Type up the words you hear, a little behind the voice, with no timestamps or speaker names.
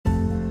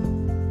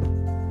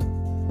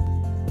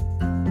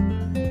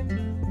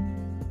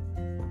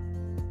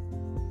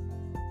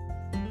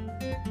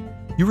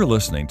You are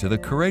listening to the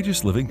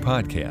Courageous Living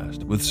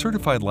Podcast with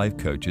certified life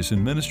coaches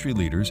and ministry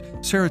leaders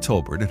Sarah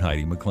Tolbert and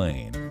Heidi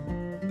McLean.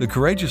 The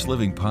Courageous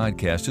Living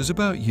Podcast is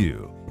about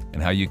you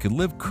and how you can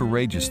live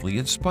courageously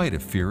in spite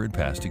of fear and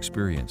past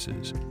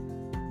experiences.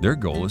 Their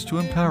goal is to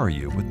empower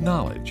you with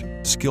knowledge,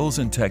 skills,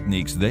 and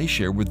techniques they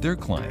share with their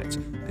clients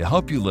to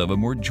help you live a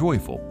more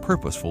joyful,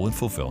 purposeful, and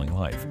fulfilling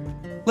life.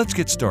 Let's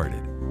get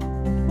started.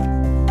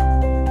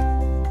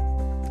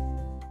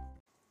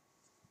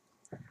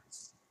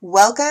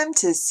 Welcome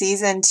to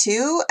Season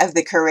 2 of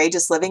the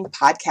Courageous Living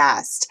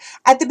Podcast.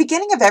 At the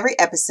beginning of every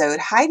episode,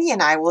 Heidi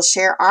and I will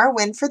share our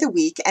win for the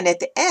week, and at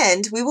the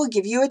end, we will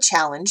give you a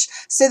challenge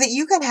so that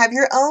you can have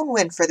your own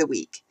win for the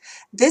week.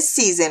 This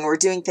season, we're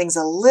doing things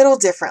a little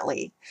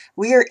differently.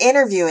 We are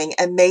interviewing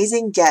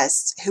amazing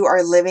guests who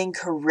are living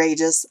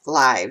courageous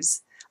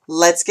lives.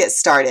 Let's get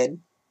started.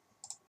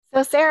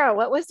 So, Sarah,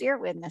 what was your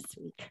win this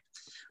week?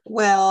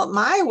 Well,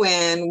 my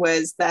win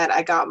was that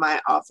I got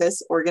my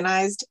office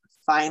organized.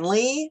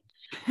 Finally,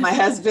 my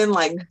husband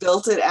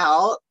built it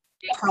out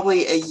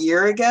probably a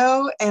year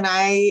ago, and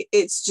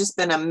it's just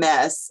been a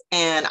mess,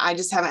 and I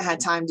just haven't had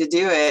time to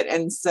do it.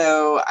 And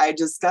so I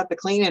just got the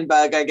cleaning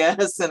bug, I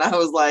guess. And I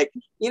was like,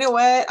 you know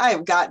what? I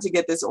have got to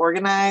get this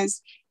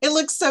organized. It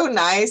looks so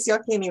nice. Y'all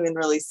can't even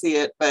really see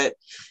it, but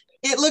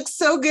it looks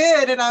so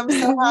good. And I'm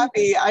so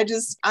happy. I'm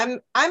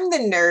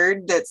the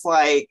nerd that's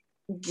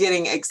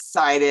getting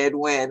excited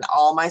when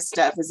all my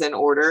stuff is in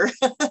order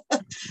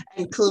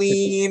and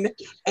clean,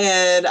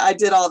 and I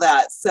did all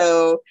that.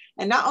 So,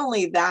 and not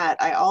only that,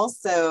 I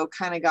also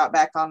kind of got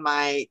back on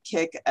my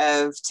kick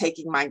of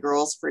taking my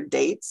girls for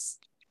dates.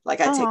 I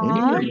take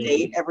them for a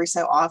date every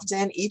so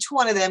often. Each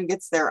one of them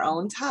gets their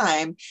own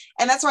time,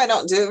 and that's why I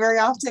don't do it very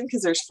often,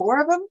 because there's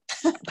 4 of them.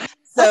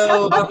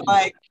 So I'm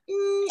like,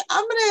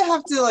 I'm going to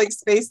have to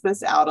space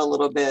this out a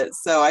little bit.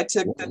 So I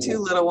took the 2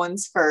 little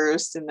ones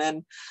first, and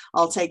then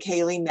I'll take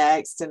Haley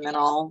next, and then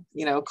I'll,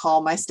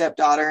 call my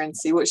stepdaughter and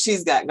see what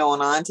she's got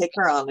going on, take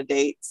her on a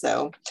date.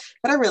 So,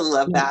 but I really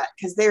love that,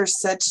 because they're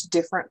such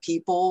different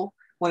people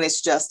when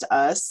it's just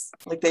us.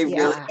 They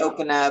really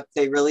open up,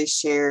 they really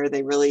share,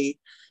 they really,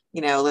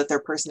 let their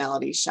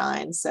personality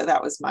shine. So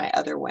that was my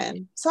other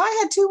win. So I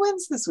had 2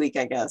 wins this week,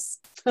 I guess.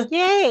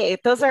 Yay.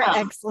 Those are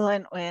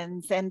excellent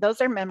wins. And those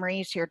are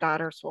memories your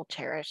daughters will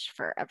cherish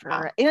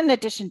forever, in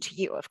addition to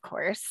you, of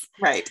course.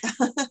 Right.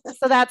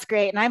 So that's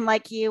great. And I'm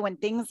like you, when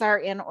things are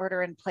in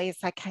order and place,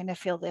 I kind of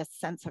feel this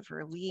sense of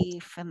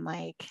relief and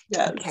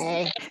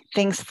okay,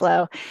 things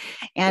flow.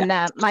 And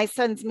my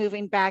son's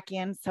moving back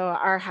in, so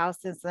our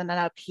house is in an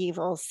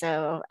upheaval.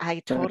 So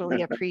I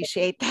totally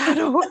appreciate that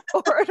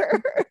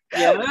order.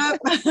 Yep.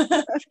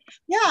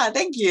 Yeah,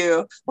 thank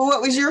you. Well,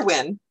 what was your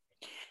win?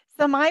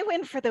 So my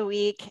win for the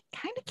week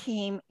kind of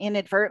came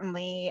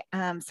inadvertently.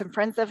 Some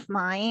friends of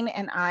mine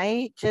and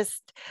I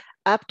just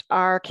upped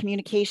our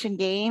communication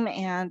game,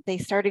 and they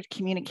started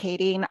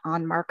communicating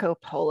on Marco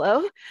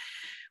Polo,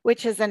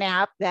 which is an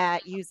app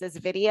that uses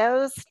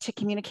videos to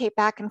communicate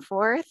back and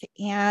forth.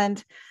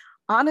 And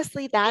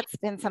honestly, that's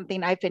been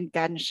something I've been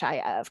gun shy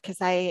of, because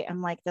I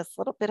am this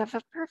little bit of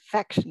a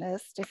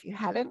perfectionist, if you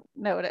hadn't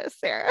noticed,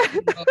 Sarah.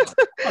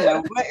 I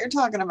don't know what you're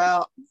talking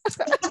about.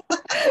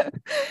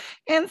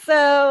 And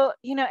so,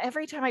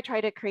 every time I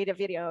try to create a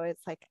video,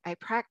 it's I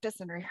practice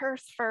and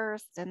rehearse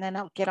first, and then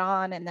I'll get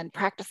on and then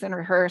practice and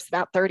rehearse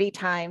about 30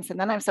 times. And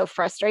then I'm so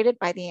frustrated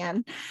by the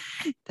end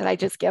that I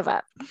just give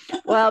up.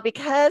 Well,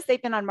 because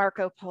they've been on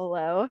Marco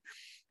Polo,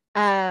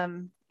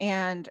 and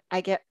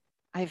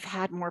I've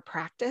had more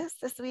practice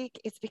this week,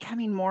 it's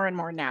becoming more and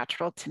more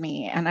natural to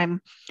me. And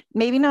I'm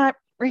maybe not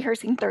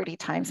rehearsing 30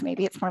 times,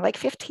 maybe it's more like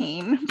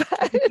 15,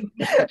 but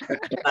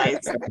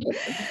nice.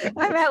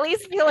 I'm at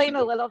least feeling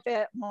a little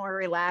bit more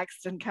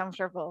relaxed and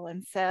comfortable.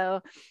 And so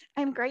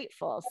I'm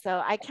grateful.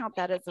 So I count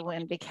that as a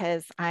win,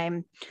 because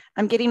I'm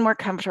getting more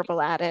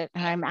comfortable at it,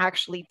 and I'm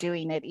actually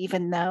doing it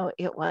even though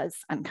it was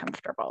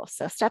uncomfortable.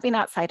 So stepping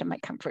outside of my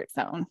comfort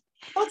zone.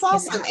 That's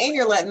awesome. And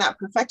you're letting that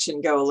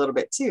perfection go a little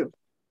bit too.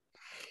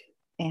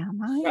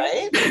 Am I?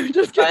 Right?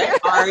 Just right?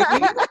 Are you?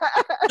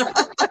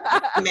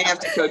 I may have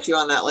to coach you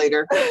on that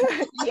later.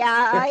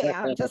 Yeah, I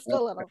am, just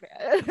a little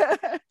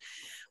bit.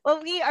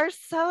 Well, we are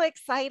so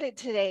excited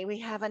today. We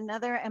have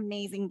another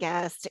amazing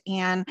guest,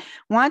 and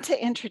want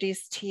to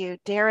introduce to you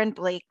Daren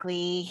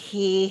Blakely.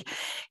 He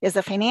is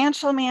a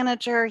financial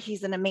manager.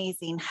 He's an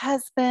amazing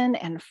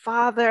husband and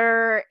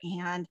father,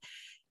 and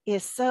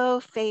is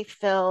so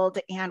faith-filled,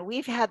 and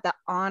we've had the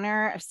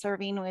honor of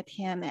serving with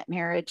him at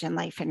Marriage and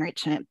Life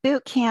Enrichment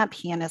Boot Camp.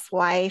 He and his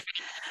wife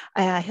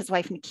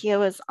Nikia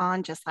was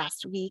on just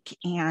last week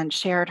and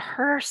shared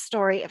her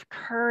story of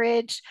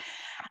courage.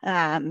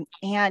 And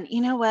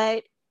you know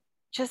what?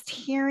 Just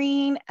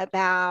hearing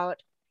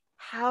about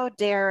how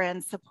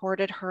Daren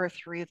supported her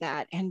through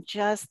that, and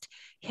just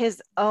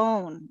his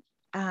own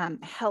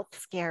health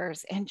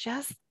scares, and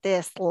just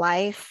this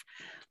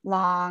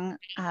lifelong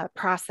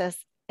process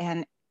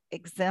and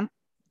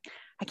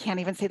I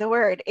can't even say the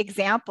word,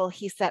 example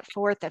he set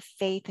forth of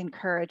faith and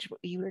courage.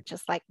 You were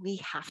just like, we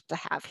have to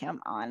have him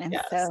on. And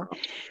Yes. so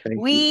Thank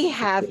we you.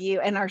 have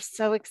you and are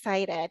so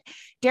excited.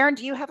 Daren,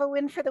 do you have a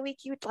win for the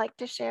week you would like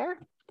to share?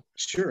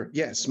 Sure.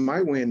 Yes.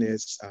 My win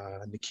is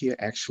Nikia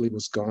actually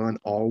was gone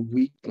all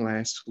week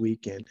last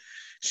week, and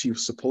she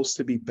was supposed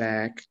to be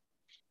back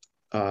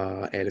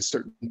at a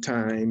certain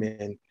time,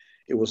 and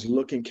it was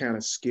looking kind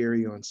of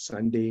scary on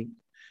Sunday.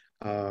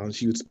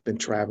 She's been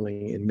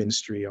traveling in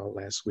ministry all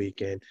last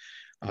week, and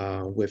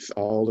with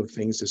all the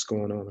things that's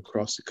going on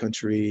across the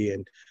country,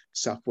 and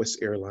Southwest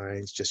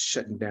Airlines just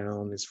shutting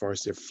down as far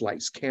as their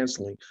flights,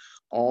 canceling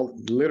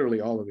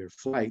literally all of their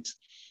flights.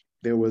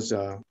 There was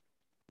a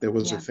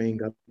thing.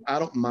 I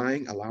don't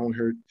mind allowing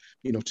her,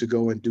 to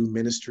go and do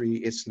ministry.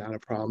 It's not a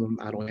problem.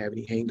 I don't have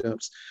any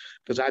hangups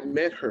because I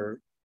met her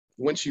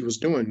when she was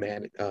doing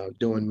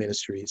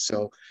ministry.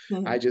 So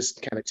I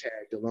just kind of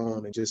tagged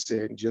along and just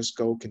said, just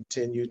go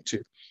continue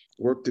to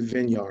work the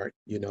vineyard,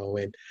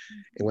 and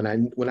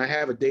when I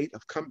have a date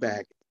of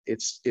comeback,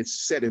 it's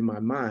set in my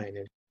mind.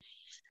 And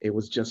it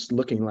was just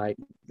looking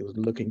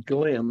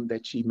glim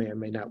that she may or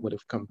may not would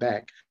have come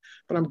back.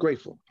 But I'm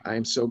grateful. I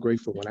am so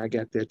grateful. When I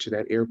got there to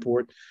that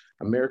airport,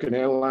 American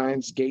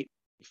Airlines gate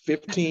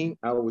 15,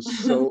 I was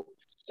so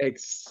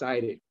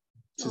excited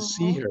to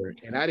see her.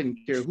 And I didn't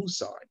care who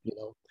saw it,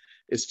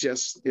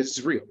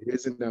 it's real. It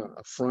isn't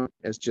a front.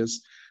 It's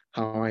just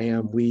how I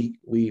am.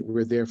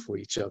 We're there for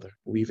each other.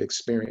 We've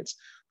experienced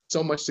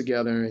so much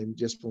together. And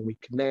just when we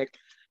connect,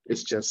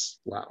 it's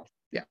just, wow.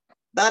 Yeah.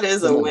 That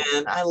is a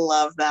win. I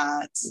love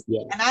that.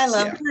 Yeah. And I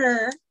love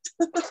her.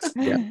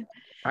 Yeah,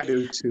 I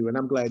do too. And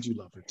I'm glad you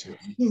love her too.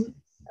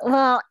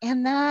 Well,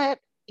 and that,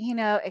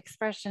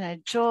 expression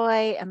of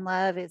joy and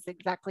love is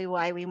exactly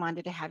why we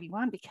wanted to have you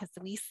on, because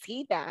we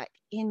see that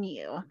in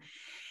you.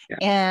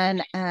 Yeah.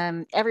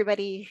 And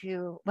everybody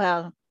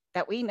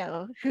that we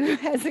know who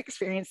has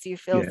experienced you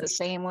feels the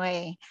same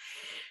way.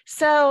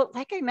 So,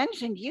 like I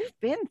mentioned, you've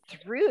been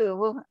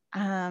through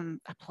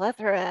a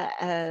plethora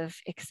of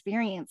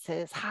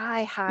experiences,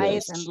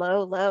 highs and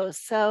lows.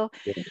 So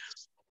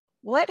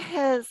what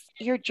has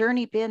your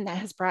journey been that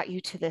has brought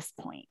you to this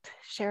point?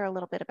 Share a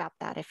little bit about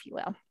that, if you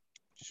will.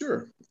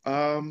 Sure.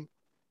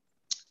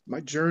 My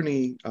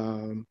journey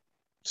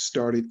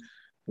started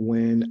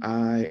when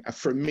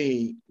for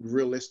me,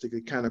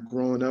 realistically, kind of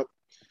growing up,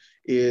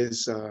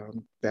 is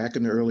back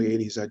in the early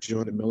 80s, I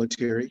joined the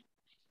military.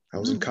 I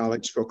was in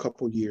college for a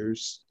couple of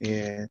years,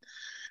 and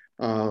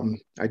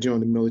I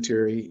joined the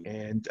military,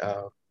 and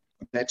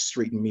that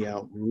straightened me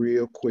out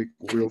real quick,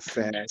 real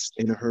fast,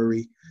 in a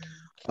hurry.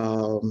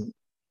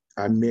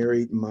 I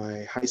married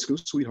my high school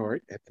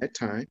sweetheart at that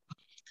time.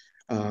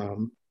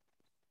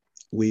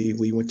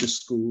 We went to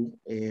school,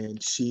 and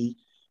she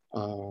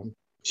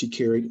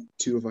carried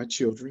two of our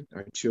children,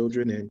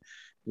 and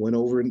went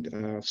over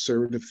and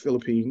served in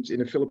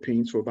the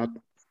Philippines for about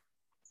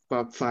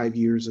 5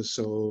 years or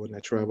so. And I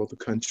traveled the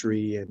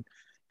country and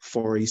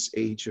Far East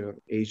Asia,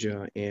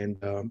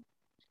 and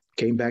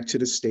came back to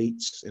the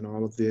States and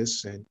all of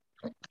this. And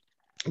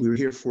we were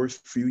here for a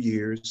few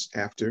years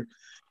after,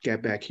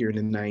 got back here in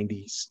the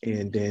 90s,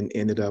 and then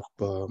ended up,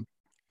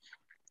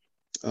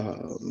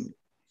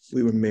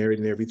 we were married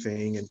and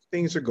everything, and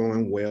things are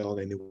going well.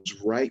 And it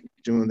was right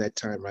during that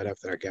time, right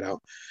after I got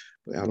out.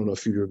 I don't know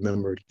if you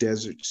remember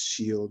Desert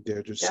Storm,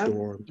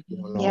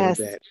 all of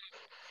that.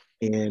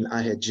 And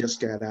I had just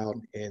got out.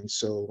 And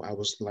so I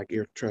was like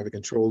air traffic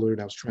controller,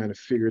 and I was trying to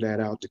figure that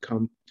out to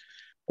come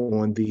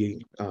on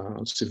the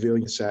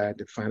civilian side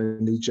to find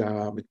a new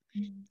job, and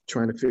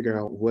trying to figure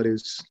out what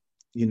is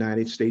the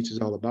United States is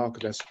all about,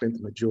 because I spent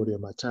the majority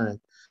of my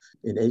time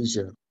in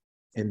Asia.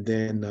 And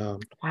then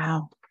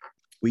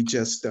we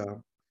just,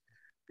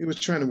 we was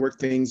trying to work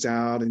things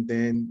out. And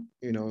then,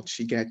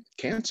 she got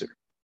cancer.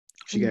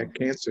 She got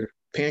cancer,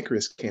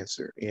 pancreatic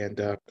cancer. And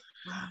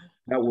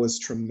that was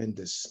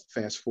tremendous.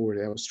 Fast forward,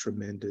 that was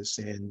tremendous.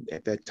 And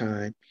at that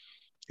time,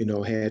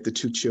 had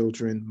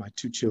the my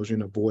two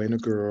children, a boy and a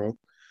girl,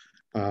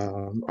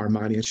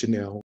 Armani and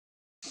Chanel.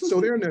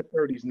 So they're in their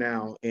 30s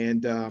now.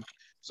 And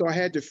so I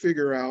had to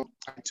figure out,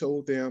 I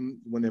told them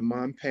when their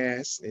mom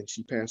passed, and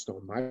she passed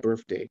on my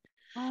birthday.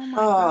 Oh my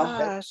gosh.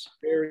 That's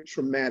very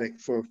traumatic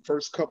for the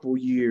first couple of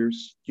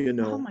years,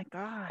 Oh my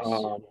gosh.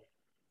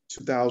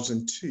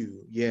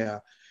 2002. Yeah.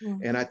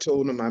 And I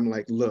told them, I'm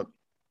like, look,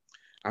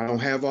 I don't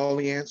have all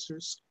the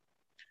answers.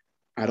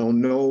 I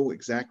don't know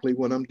exactly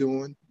what I'm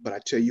doing, but I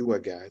tell you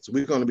what, guys,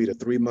 we're going to be the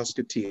Three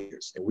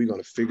Musketeers, and we're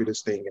going to figure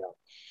this thing out.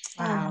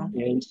 Wow.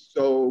 And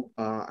so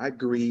I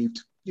grieved,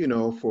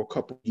 for a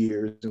couple of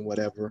years and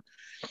whatever.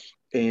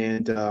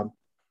 And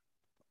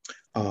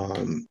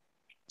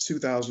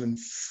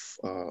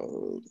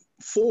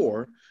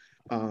 2004,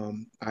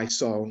 I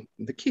saw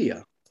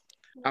Nikia.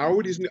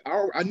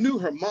 I knew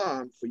her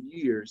mom for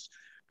years,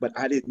 but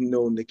I didn't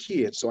know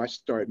Nikia. So I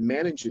started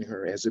managing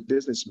her as a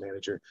business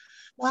manager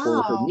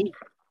for her niece.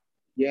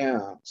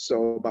 Yeah.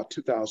 So about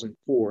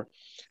 2004.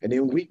 And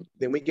then we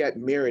got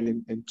married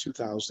in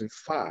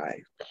 2005.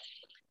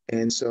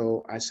 And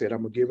so I said, I'm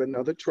gonna give it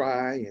another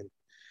try. And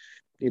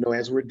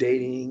as we're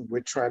dating,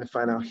 we're trying to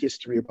find out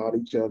history about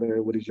each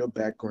other. What is your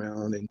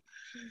background? And,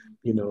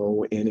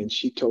 and then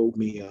she told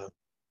me,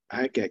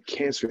 I got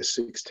cancer at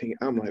 16.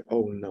 I'm like,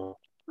 oh no,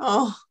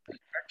 Oh, I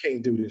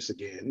can't do this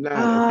again. Not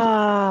again.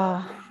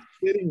 Oh,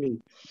 Kidding me.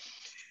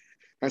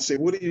 I said,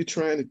 what are you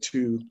trying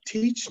to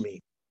teach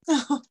me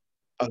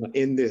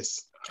in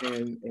this?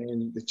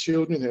 And the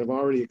children have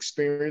already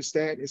experienced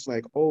that. It's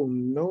like, oh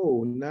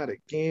no, not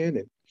again.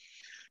 And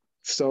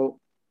so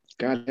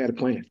God had a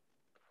plan.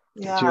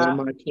 yeah.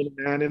 Jeremiah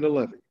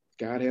 29:11.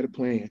 God had a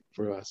plan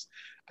for us.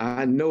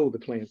 I know the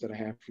plans that I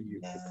have for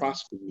you to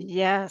prosper you.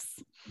 yes.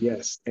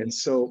 Yes. And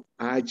so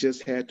I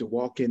just had to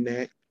walk in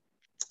that.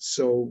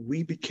 So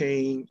we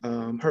became,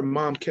 her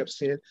mom kept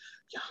saying,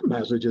 y'all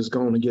might as well just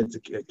go on and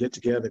get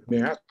together.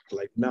 Man, I was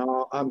like,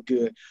 no, I'm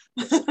good.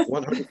 100%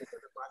 of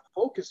my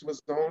focus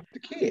was on the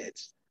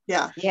kids.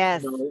 Yeah.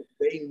 Yes.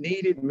 They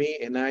needed me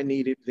and I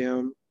needed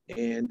them.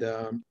 And,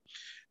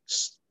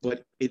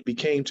 but it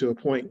became to a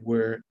point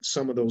where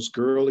some of those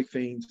girly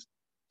things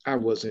I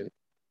wasn't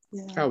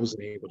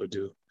able to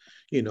do,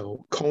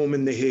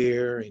 combing the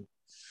hair and,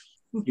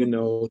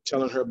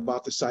 telling her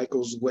about the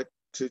cycles, what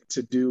to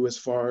do as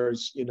far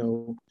as,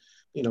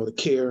 the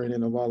caring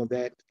and of all of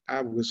that.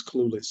 I was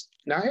clueless.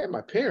 Now I had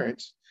my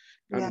parents.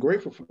 I'm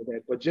grateful for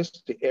that, but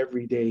just the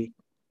everyday,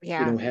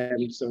 Yeah.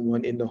 having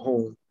someone in the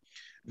home,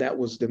 that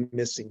was the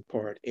missing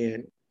part.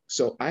 And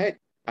so I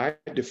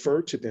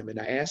deferred to them and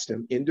I asked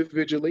them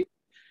individually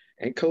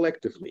and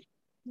collectively,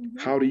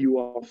 how do you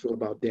all feel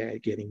about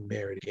dad getting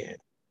married again?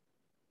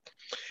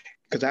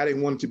 Because I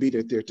didn't want it to be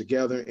that they're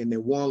together and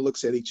then one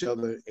looks at each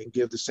other and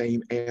give the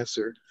same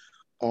answer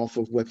off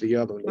of what the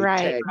other one. They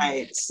tag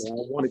me. So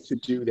I wanted to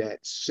do that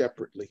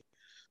separately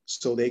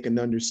so they can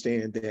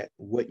understand that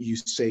what you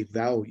say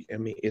value,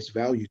 it's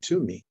value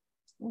to me.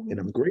 And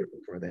I'm grateful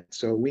for that.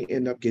 So we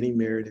end up getting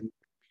married in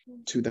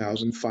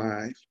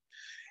 2005.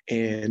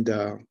 And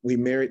we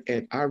married,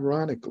 and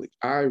ironically,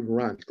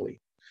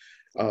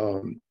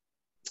 the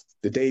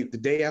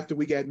day after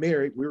we got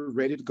married, we were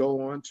ready to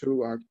go on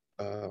to our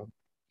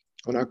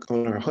on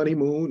our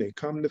honeymoon, and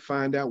come to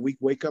find out, we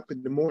wake up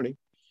in the morning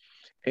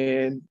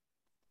and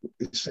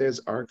it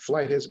says our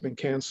flight has been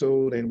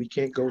canceled and we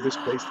can't go this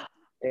place.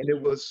 And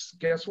it was,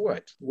 guess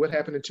what? What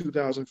happened in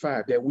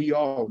 2005 that we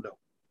all know?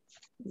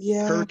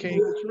 Yeah.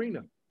 Hurricane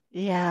Katrina.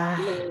 Yeah.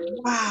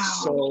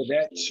 Wow. So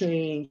that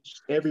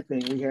changed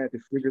everything. We had to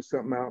figure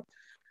something out,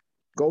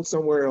 go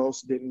somewhere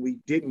else. We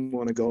didn't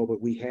want to go,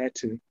 but we had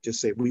to just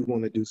say we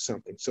want to do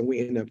something. So we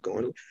ended up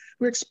going.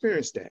 We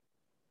experienced that.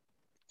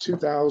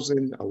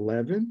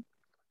 2011,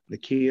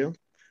 Nikia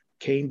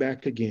came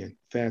back again.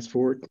 Fast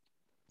forward,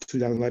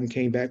 2011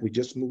 came back. We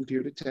just moved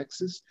here to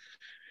Texas.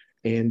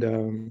 And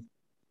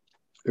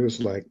it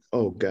was like,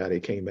 oh God,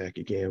 it came back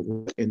again.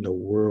 What in the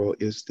world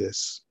is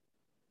this?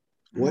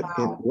 What?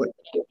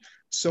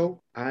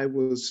 So I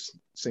was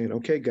saying,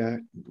 okay, God,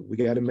 we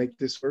got to make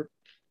this work.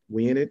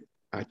 We in it.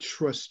 I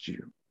trust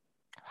you.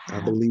 I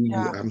believe you.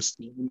 I'm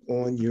standing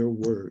on your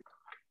word.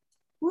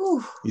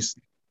 Whew.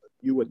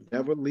 You would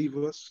never leave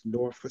us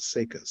nor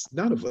forsake us.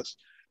 None of us.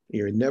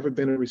 You've never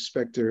been a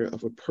respecter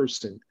of a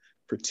person,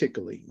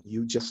 particularly.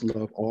 You just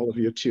love all of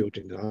your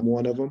children. I'm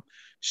one of them.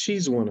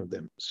 She's one of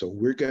them. So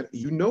we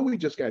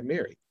just got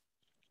married.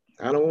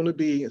 I don't want to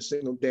be a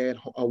single dad,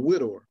 a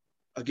widower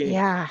again.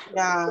 Yeah.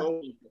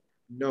 No.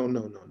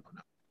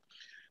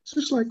 So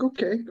it's like,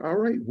 okay, all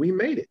right, we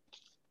made it.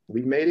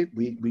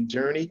 We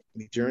journeyed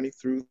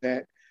through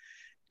that.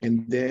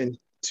 And then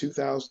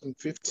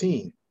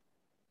 2015,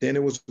 then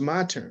it was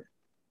my turn.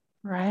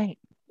 Right.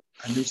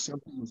 I knew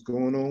something was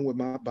going on with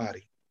my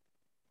body.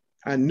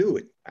 I knew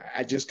it.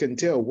 I just couldn't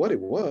tell what it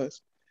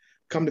was.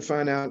 Come to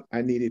find out,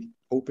 I needed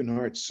open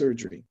heart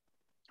surgery.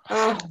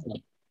 Oh.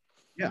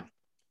 Yeah.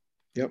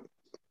 Yep.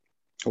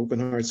 Open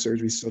heart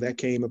surgery. So that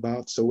came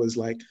about. So it was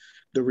like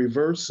the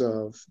reverse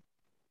of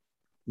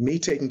me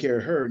taking care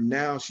of her.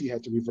 Now she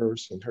had to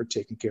reverse and her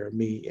taking care of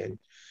me. And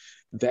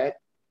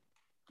that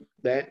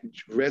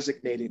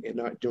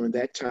resonated during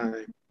that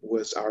time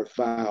was our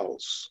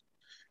vows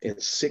in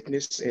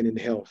sickness and in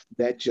health.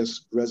 That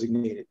just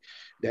resonated.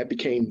 That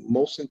became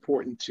most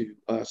important to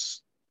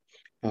us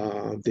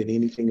than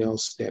anything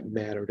else that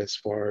mattered, as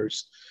far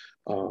as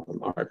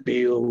our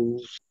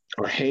bills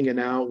or hanging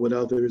out with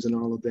others and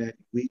all of that.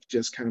 We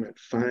just kind of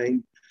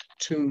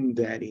fine-tuned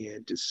that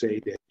in to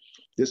say that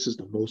this is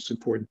the most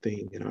important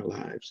thing in our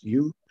lives.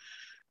 You,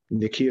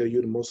 Nikia,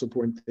 you're the most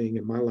important thing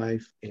in my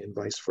life, and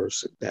vice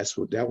versa.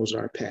 That was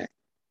our pact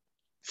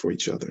for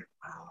each other.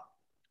 Wow.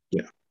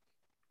 Yeah.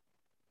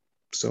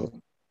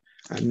 So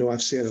I know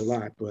I've said a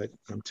lot, but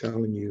I'm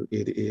telling you,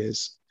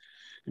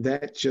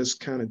 that just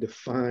kind of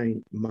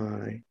defined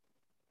my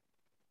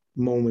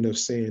moment of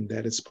saying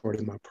that is part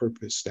of my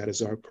purpose. That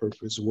is our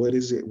purpose. What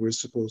is it we're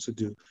supposed to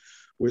do?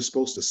 We're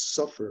supposed to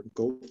suffer,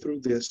 go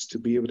through this to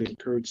be able to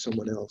encourage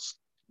someone else.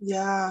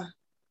 Yeah.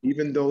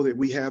 Even though that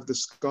we have the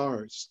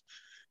scars,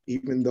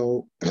 even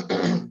though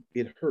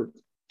it hurt,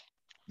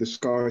 the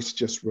scars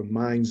just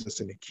reminds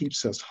us and it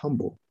keeps us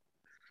humble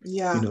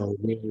Yeah.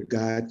 Where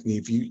God,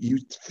 if you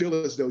feel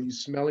as though you're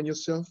smelling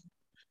yourself,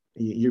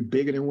 you're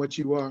bigger than what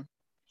you are,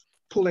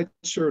 pull that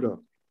shirt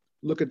up,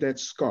 look at that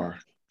scar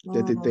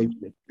that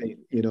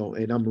Mm.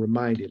 and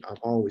I'm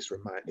always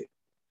reminded.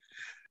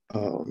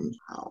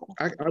 Wow.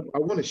 I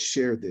want to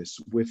share this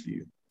with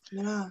you.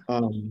 Yeah.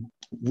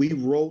 We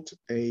wrote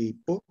a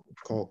book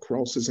called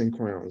Crosses and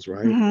Crowns,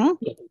 right?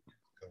 Mm-hmm.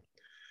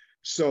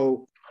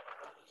 So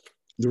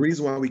the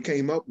reason why we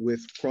came up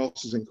with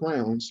Crosses and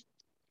Crowns,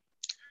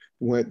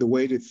 the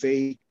way that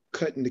they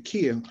cut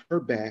Nikia, her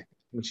back,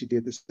 when she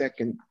did the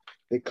second,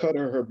 they cut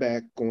her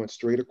back going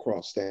straight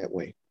across that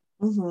way,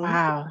 Mm-hmm.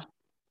 Wow.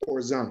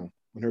 horizontal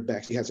on her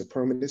back. She has a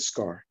permanent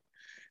scar.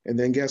 And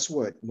then guess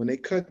what? When they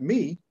cut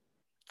me,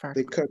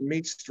 they cut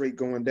me straight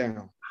going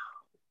down.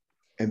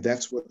 And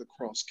that's where the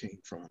cross came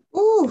from.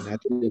 Ooh. And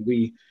that's where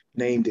we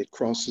named it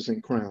Crosses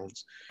and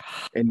Crowns.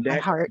 And My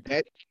heart.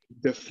 that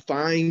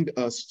defined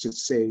us to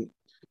say,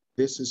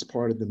 this is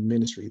part of the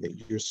ministry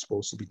that you're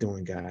supposed to be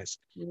doing, guys.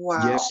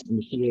 Wow. Yes,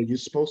 you're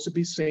supposed to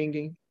be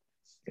singing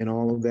and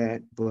all of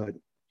that, but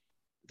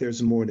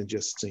there's more than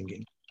just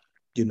singing.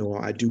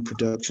 I do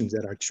productions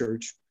at our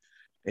church,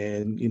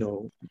 and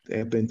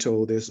I've been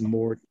told there's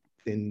more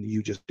than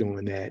you just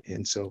doing that.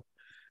 And so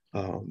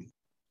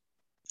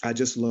I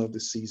just love the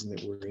season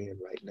that we're in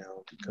right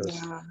now,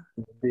 because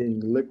we're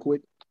being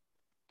liquid,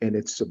 and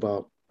it's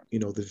about,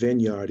 the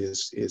vineyard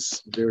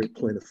is very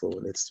plentiful,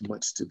 and it's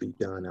much to be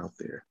done out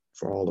there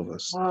for all of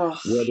us,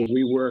 whether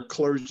we wear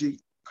clergy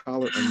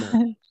collar or not.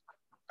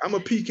 I'm a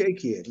PK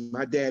kid.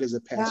 My dad is a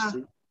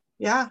pastor.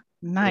 Yeah.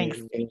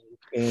 Nice.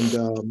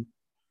 And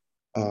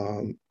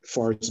as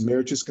far as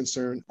marriage is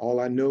concerned, all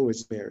I know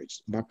is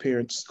marriage. My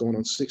parents, going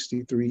on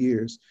 63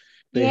 years,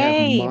 they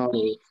Yay.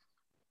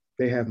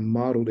 have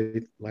modeled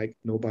it like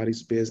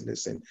nobody's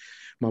business. And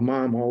my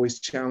mom always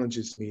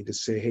challenges me to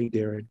say, hey,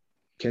 Daren,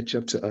 catch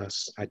up to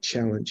us. I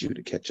challenge you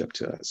to catch up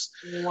to us.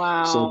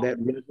 Wow. So that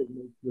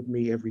resonates with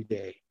me every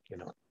day.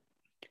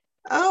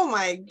 Oh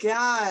my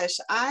gosh.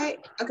 I've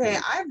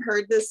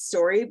heard this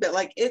story, but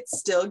like it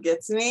still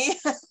gets me.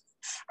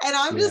 And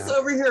I'm just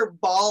over here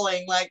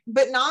bawling, like,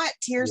 but not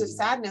tears of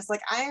sadness.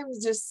 Like I am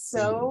just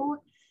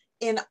so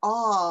in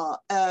awe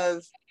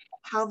of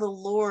how the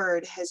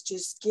Lord has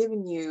just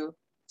given you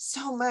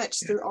so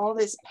much through all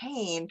this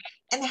pain,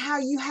 and how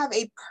you have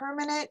a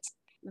permanent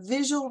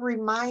visual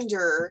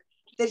reminder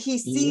that he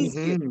sees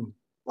you.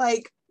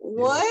 Like,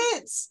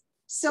 what?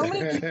 So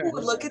many people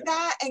would look at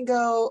that and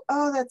go,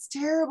 oh, that's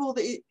terrible.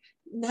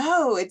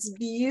 No, it's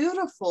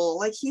beautiful.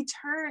 Like he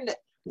turned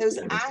those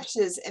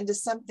ashes into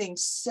something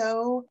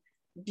so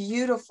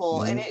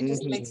beautiful, and it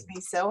just makes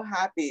me so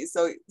happy.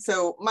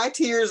 So my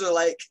tears are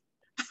like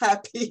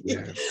happy.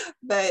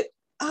 But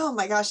oh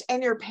my gosh,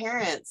 and your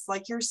parents,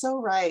 like you're so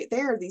right,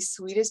 they are the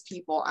sweetest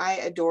people. I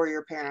adore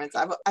your parents.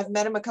 I've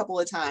met them a couple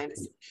of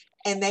times,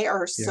 and they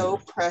are so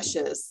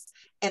precious.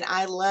 And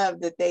I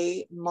love that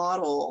they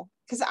model,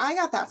 because I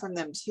got that from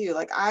them too.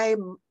 Like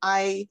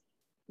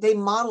they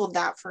modeled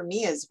that for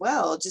me as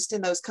well, just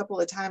in those couple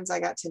of times I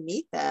got to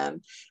meet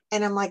them.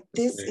 And I'm like,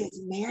 this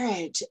is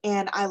marriage.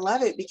 And I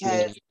love it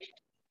because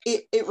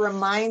it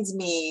reminds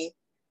me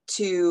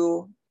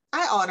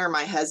I honor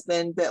my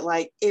husband, but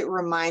like it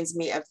reminds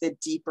me of the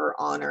deeper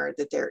honor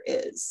that there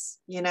is,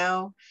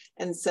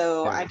 And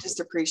so I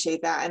just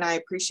appreciate that. And I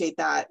appreciate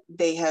that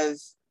they have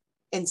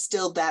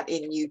instilled that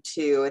in you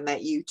too, and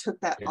that you took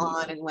that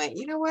on and went,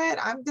 you know what,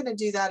 I'm going to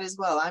do that as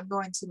well. I'm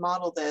going to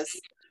model this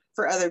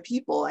for other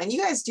people. And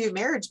you guys do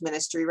marriage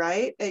ministry,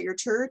 right, at your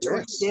church? Or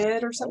you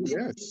did, or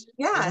something?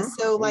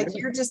 So like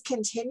you're just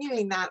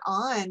continuing that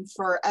on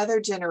for other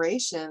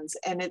generations,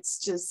 and it's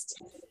just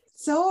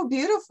so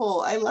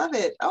beautiful. I love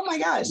it. Oh my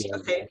gosh.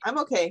 Okay, I'm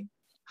okay.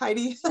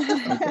 Heidi.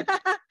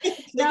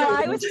 No,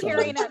 I was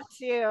hearing it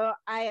too.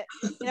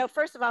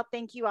 First of all,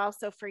 thank you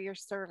also for your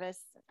service.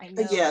 I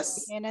know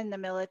being in the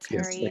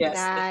military,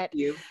 that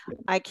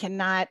I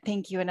cannot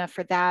thank you enough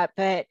for that.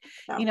 But,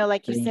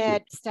 like you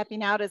said,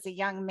 stepping out as a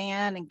young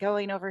man and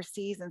going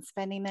overseas and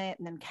spending it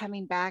and then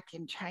coming back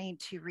and trying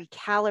to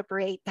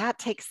recalibrate, that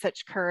takes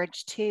such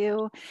courage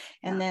too.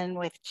 And then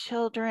with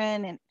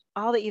children and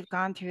all that you've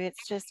gone through,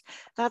 it's just,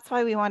 that's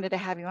why we wanted to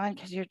have you on,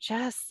 because you're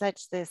just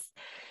such this,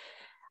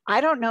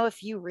 I don't know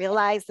if you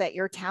realize that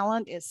your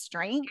talent is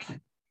strength,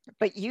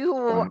 but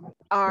you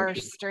are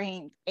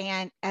strength,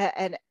 and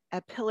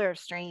a pillar of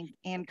strength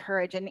and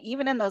courage. And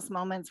even in those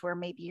moments where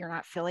maybe you're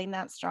not feeling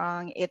that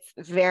strong, it's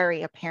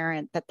very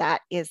apparent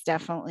that is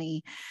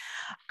definitely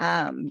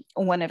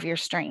one of your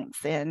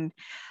strengths. And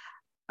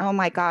oh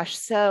my gosh.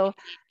 So,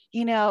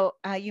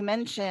 you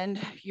mentioned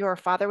your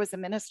father was a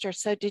minister.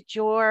 So did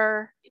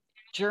your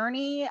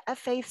journey of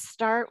faith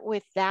start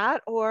with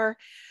that? Or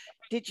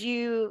did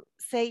you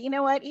say, you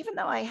know what, even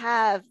though I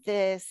have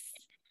this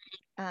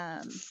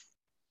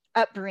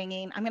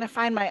upbringing, I'm going to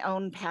find my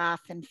own path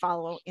and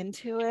follow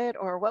into it?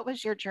 Or what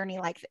was your journey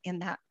like in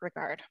that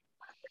regard?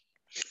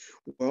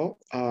 Well,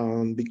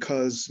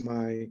 because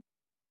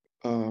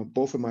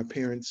both of my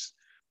parents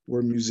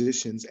were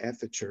musicians at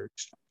the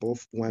church.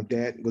 My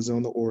dad was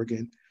on the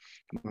organ.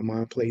 My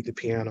mom played the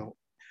piano.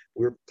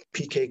 We're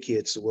PK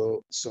kids,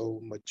 well, so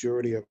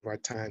majority of our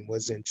time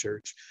was in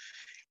church,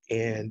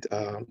 and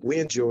we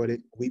enjoyed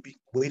it. We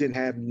didn't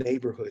have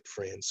neighborhood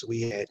friends.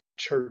 We had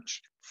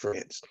church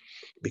friends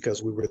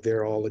because we were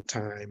there all the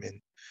time.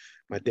 And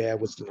my dad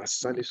was my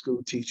Sunday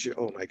school teacher.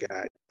 Oh my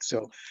God!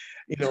 So,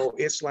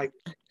 it's like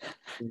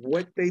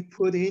what they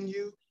put in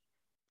you.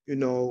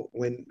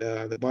 When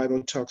the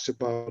Bible talks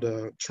about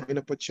train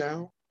up a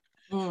child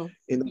Mm.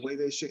 in the way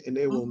they should, and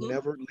they will Mhm.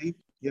 never leave.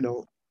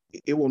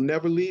 It will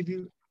never leave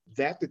you.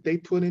 That they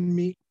put in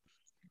me.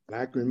 And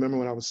I can remember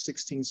when I was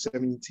 16,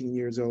 17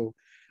 years old,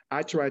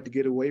 I tried to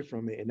get away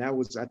from it. And I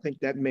think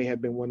that may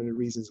have been one of the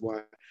reasons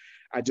why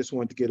I just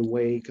wanted to get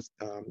away, because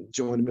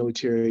join the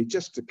military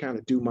just to kind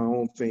of do my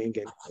own thing.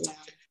 Yeah.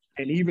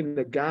 And even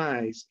the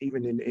guys,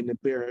 even in the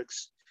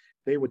barracks,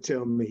 they would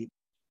tell me,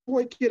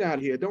 boy, get out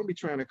of here. Don't be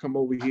trying to come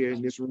over here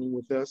in this room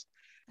with us.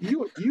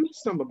 You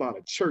something about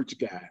a church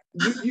guy.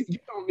 You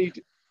don't need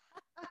to.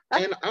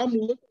 And I'm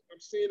looking, I'm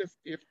seeing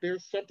if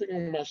there's something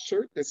on my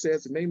shirt that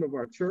says the name of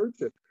our church.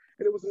 And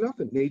it was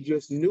nothing. They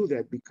just knew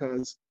that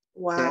because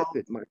Wow.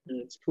 that my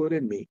parents put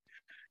in me,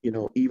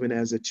 even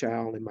as a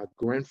child. And my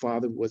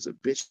grandfather was a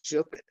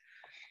bishop.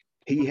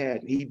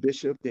 And he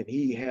bishoped, and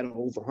he had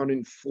over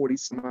 140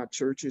 some odd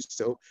churches.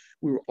 So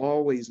we were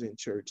always in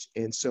church.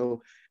 And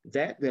so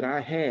that I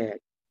had,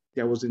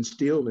 that was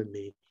instilled in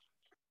me,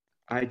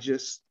 I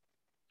just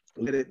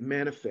let it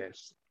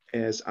manifest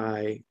as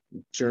I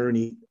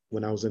journeyed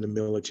when I was in the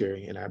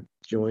military, and I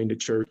joined the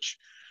church,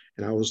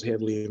 and I was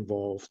heavily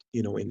involved,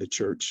 in the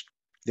church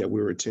that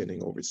we were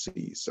attending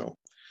overseas. So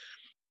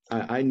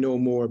I know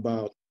more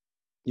about,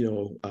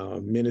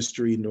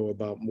 ministry, know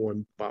about more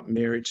about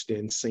marriage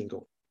than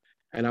single.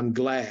 And I'm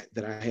glad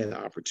that I had the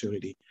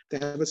opportunity to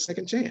have a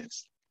second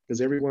chance,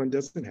 because everyone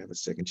doesn't have a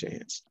second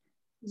chance.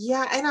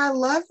 Yeah, and I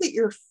love that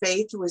your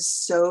faith was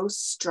so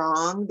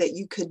strong that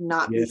you could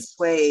not be Yes.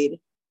 swayed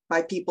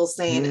by people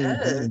saying,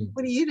 Mm-hmm.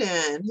 what are you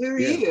doing? Who are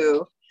Yeah.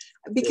 you?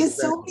 Because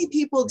so Exactly. many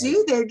people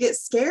do, they get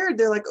scared.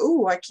 They're like,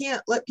 oh, I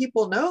can't let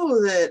people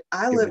know that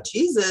I Yeah. love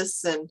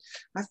Jesus and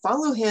I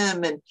follow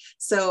him. And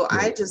so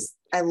Yeah.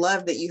 I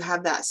love that you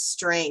have that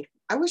strength.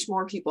 I wish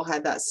more people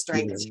had that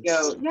strength to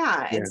go,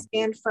 Yeah. and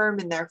stand firm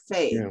in their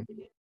faith.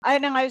 Yeah. I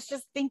know. I was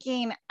just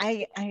thinking,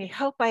 I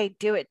hope I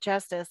do it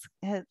justice,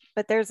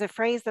 but there's a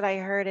phrase that I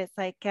heard. It's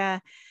like,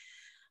 I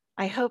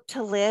hope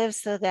to live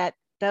so that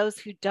those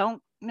who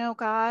don't know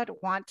God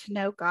want to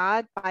know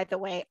God by the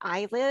way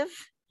I live.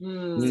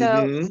 Mm. So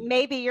Mm-hmm.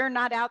 maybe you're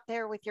not out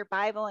there with your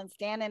Bible and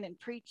standing and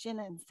preaching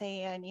and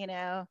saying,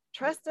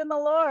 trust in the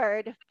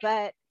Lord,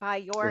 but by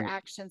your Right.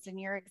 actions and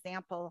your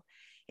example,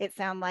 it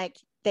sounds like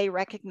they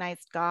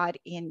recognized God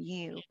in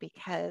you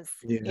because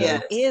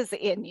Yeah. He is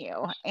in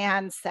you.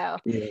 And so,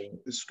 Yeah.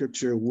 The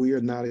scripture, we are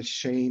not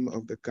ashamed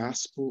of the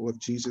gospel of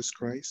Jesus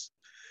Christ.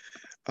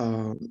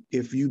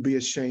 If you be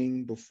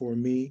ashamed before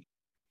me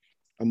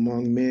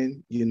among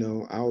men,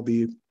 I'll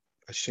be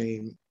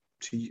ashamed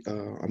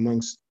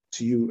amongst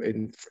to you.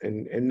 And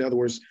in other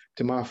words,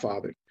 to my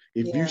Father.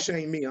 If you Yeah.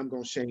 shame me, I'm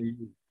going to shame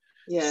you.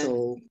 Yeah.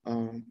 So,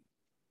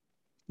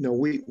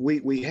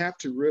 we have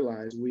to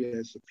realize, we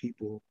as a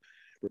people,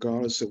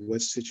 regardless of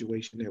what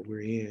situation that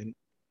we're in,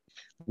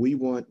 we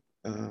want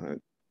the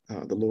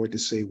Lord to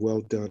say,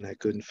 well done, thy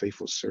good and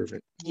faithful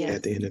servant, yes.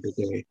 at the end of the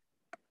day,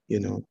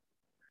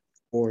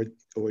 or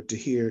to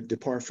hear,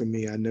 depart from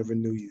me, I never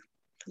knew you.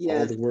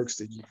 All Yes. the works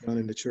that you've done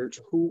in the church,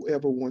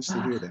 whoever wants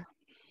to hear that?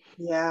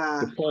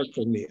 Yeah. Depart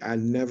from me, I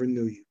never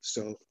knew you.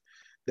 So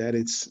that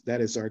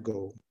is our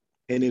goal.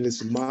 And it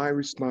is my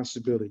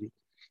responsibility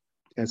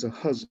as a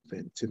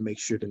husband to make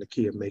sure that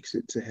Nikia makes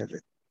it to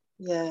heaven.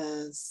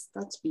 Yes.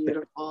 That's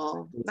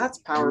beautiful. That's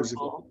Years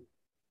ago. powerful.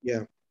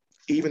 Yeah.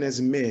 Even as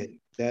men,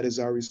 that is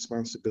our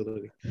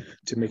responsibility,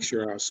 to make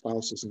sure our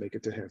spouses make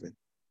it to heaven.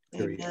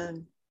 Period.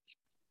 Amen.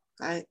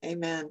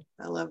 Amen.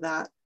 I love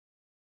that.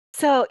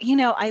 So,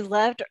 I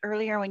loved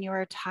earlier when you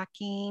were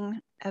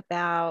talking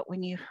about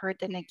when you heard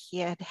that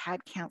Nikia had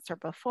had cancer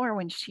before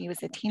when she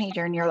was a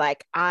teenager, and you're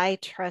like, I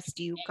trust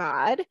you,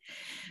 God.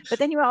 But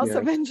then you also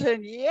Yeah.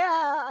 mentioned,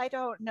 I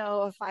don't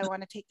know if I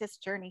want to take this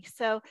journey.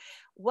 So,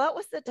 what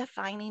was the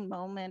defining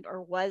moment,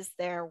 or was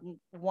there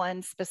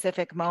one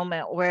specific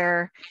moment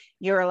where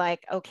you're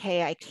like,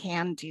 okay, I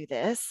can do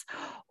this?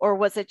 Or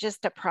was it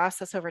just a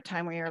process over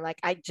time where you're like,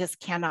 I just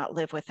cannot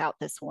live without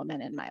this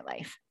woman in my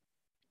life?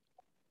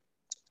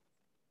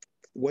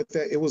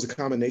 It was a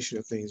combination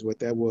of things. What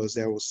that was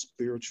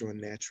spiritual and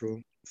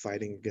natural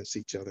fighting against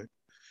each other.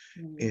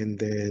 And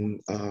then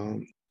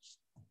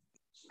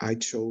I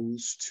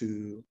chose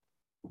to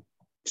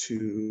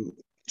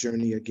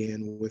journey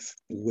again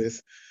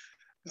with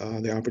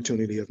the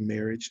opportunity of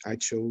marriage. I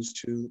chose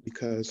to,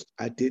 because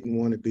I didn't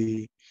want to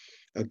be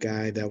a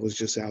guy that was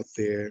just out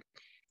there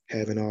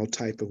having all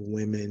type of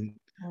women,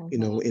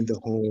 in the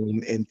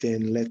home, and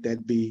then let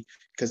that be,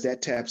 because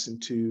that taps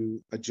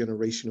into a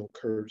generational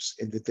curse,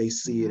 and that they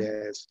see it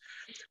as,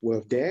 well,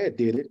 if dad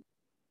did it,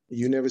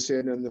 you never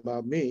said nothing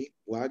about me,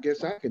 well, I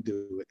guess I can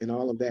do it, and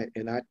all of that.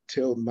 And I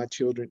tell my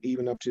children,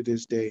 even up to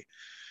this day,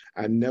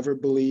 I never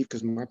believed,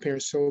 because my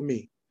parents told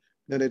me,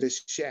 none of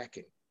this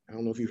shacking. I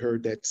don't know if you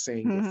heard that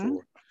saying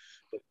before,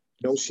 but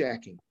no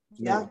shacking.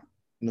 Yeah.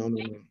 No.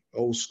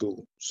 Old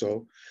school.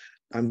 So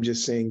I'm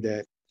just saying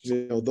that,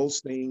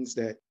 those things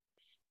that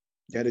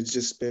has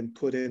just been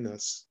put in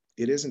us,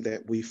 it isn't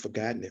that we've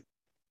forgotten it.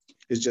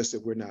 It's just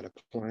that we're not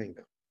applying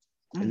them.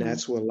 And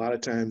that's what a lot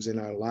of times in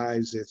our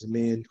lives as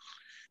men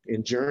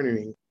in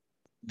journeying,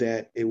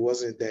 that it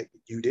wasn't that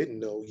you didn't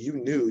know, you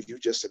knew, you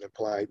just had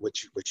applied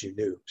what you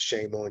knew.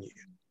 Shame on you.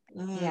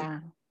 Yeah.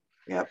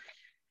 Yep.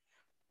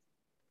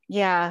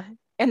 Yeah.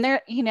 And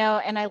there,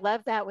 and I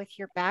love that with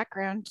your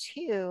background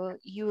too.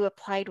 You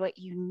applied what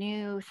you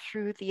knew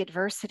through the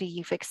adversity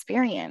you've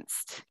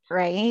experienced,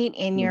 right?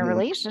 In your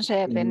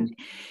relationship. And,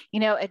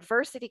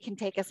 adversity can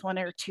take us one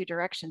or two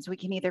directions. We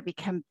can either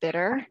become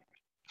bitter,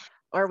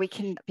 or we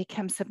can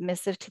become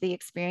submissive to the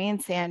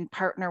experience and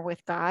partner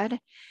with God.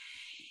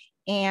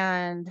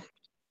 And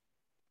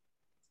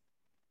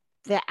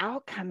the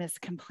outcome is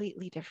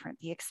completely different.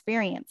 The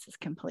experience is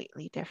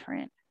completely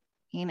different.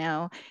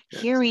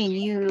 Hearing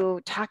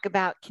you talk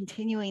about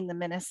continuing the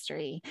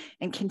ministry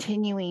and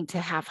continuing to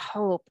have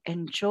hope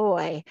and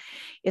joy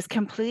is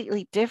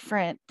completely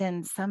different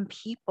than some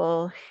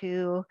people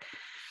who,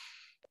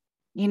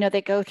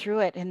 they go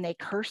through it and they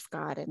curse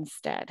God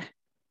instead.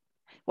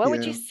 What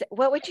would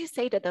you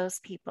say to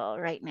those people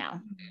right now?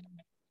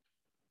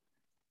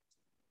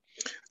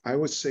 I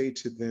would say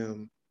to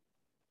them,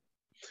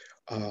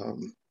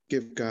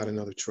 give God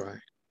another try.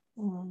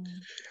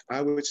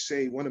 I would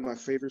say one of my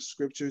favorite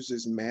scriptures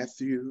is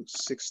Matthew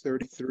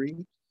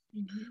 6:33,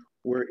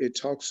 where it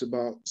talks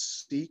about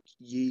seek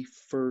ye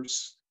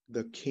first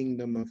the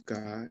kingdom of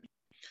God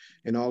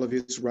and all of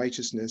its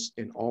righteousness,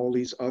 and all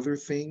these other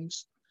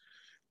things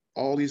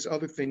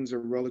are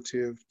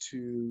relative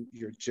to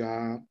your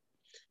job,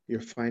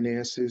 your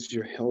finances,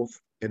 your health,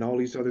 and all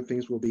these other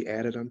things will be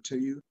added unto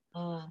you.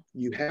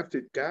 You have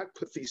to, God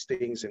put these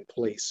things in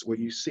place where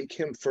you seek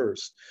him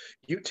first.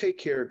 You take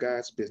care of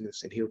God's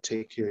business and he'll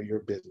take care of your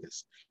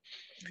business.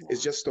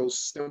 It's just those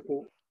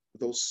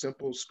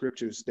simple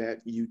scriptures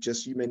that you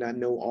may not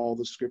know all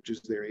the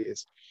scriptures there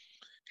is.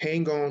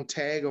 Hang on,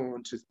 tag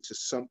on to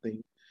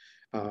something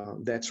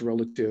that's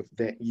relative,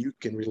 that you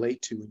can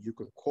relate to, you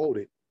can quote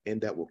it,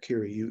 and that will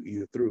carry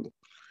you through,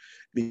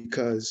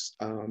 because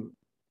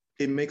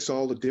it makes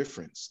all the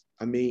difference.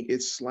 I mean,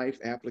 it's life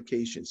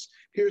applications.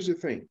 Here's the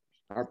thing.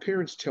 Our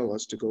parents tell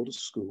us to go to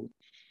school,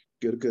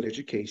 get a good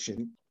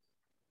education.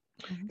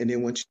 And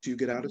then once you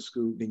get out of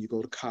school, then you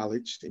go to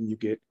college and you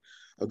get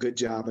a good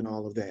job and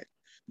all of that.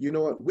 You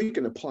know what? We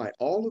can apply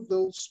all of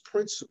those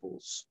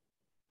principles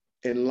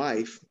in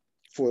life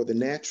for the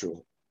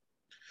natural,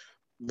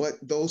 but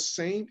those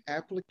same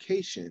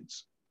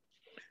applications,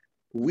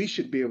 we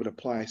should be able to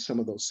apply some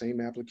of those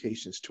same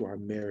applications to our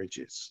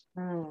marriages,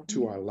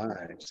 to our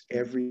lives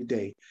every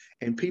day.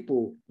 And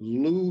people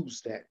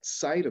lose that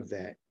sight of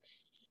that.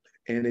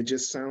 And it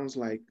just sounds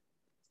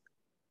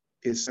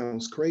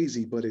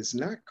crazy, but it's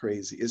not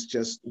crazy. It's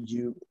just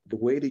the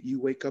way that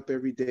you wake up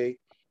every day.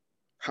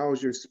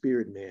 How's your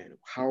spirit, man?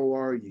 How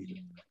are you?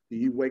 Do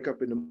you wake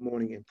up in the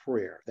morning in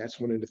prayer? That's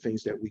one of the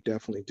things that we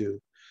definitely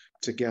do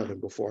together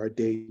before our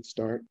day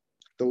start.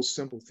 Those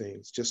simple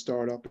things, just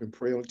start up and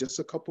pray on just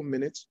a couple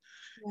minutes,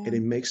 and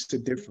it makes the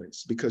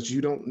difference, because you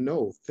don't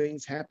know,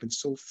 things happen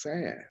so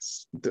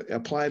fast.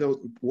 Apply those,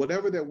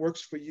 whatever that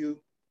works for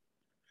you,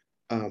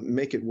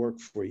 make it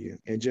work for you,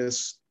 and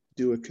just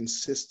do it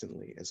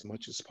consistently as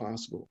much as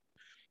possible.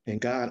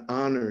 And God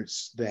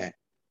honors that.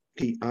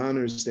 He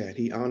honors that.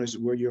 He honors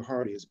where your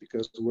heart is,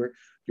 because where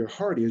your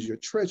heart is, your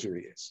treasure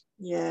is.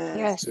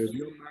 Yes. So if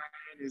your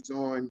mind is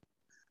on,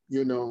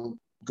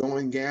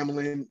 going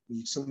gambling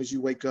as soon as you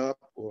wake up,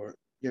 or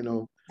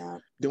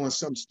doing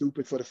something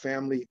stupid for the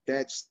family,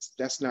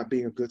 that's not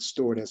being a good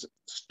steward as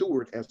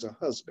a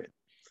husband.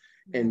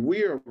 And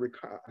we are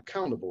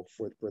accountable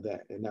for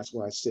that. And that's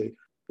why I say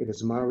it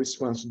is my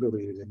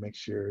responsibility to make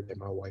sure that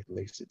my wife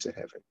makes it to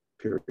heaven,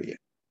 period.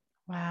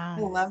 Wow.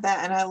 I love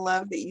that. And I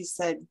love that you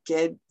said,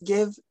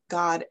 give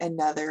God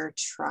another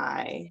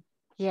try.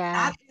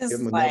 Yeah. That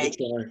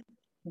is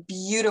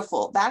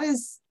beautiful.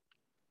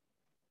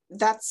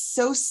 That's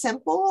so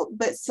simple,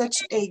 but such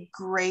a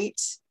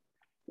great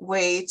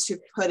way to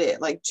put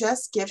it. Like,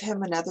 just give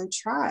him another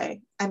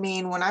try. I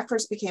mean, when I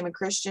first became a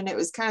Christian, it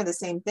was kind of the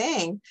same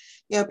thing.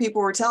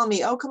 People were telling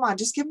me, oh, come on,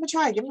 just give him a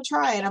try.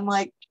 And I'm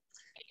like,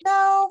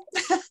 no.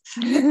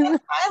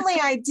 Finally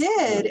I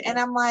did. And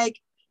I'm like,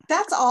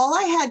 that's all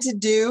I had to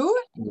do.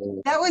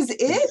 That was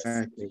it.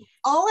 Exactly.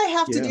 All I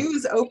have to do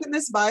is open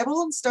this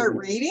Bible and start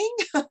reading.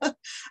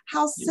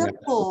 How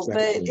simple,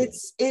 but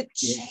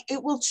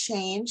it will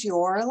change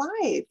your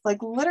life. Like,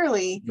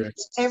 literally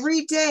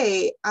every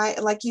day,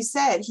 like you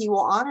said, he will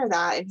honor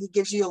that, and he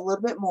gives you a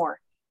little bit more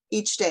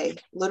each day, a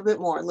little bit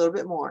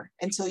more,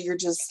 until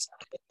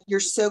you're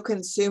so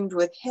consumed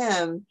with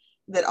him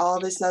that all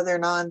this other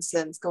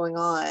nonsense going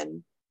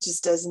on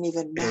just doesn't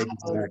even matter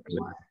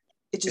anymore.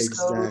 It just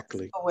goes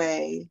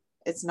away.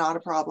 It's not a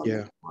problem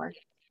anymore.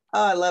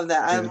 Oh, I love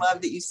that. I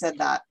love that you said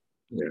that.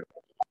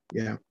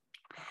 Yeah.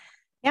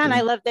 Yeah, and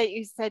I love that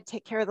you said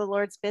take care of the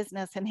Lord's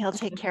business and he'll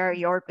take care of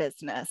your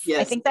business.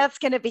 Yes. I think that's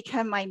going to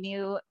become my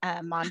new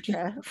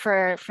mantra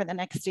for the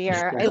next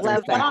year. I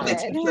love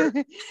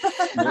that.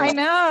 I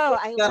know.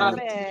 I love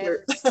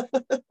it.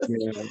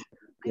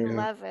 I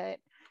love it.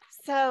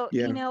 So,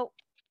 you know,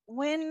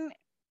 when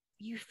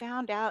you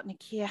found out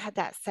Nikia had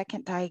that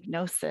second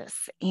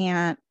diagnosis,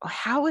 and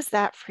how was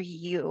that for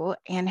you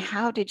and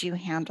how did you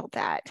handle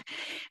that?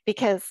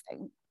 Because,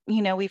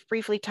 you know, we've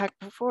briefly talked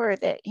before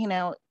that, you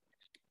know,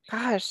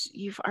 gosh,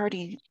 you've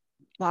already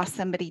lost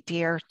somebody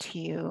dear to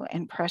you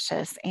and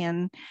precious.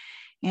 And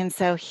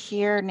so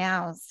here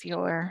now is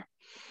your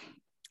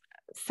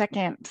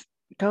second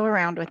go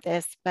around with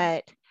this.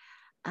 But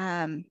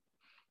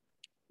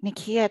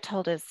Nikia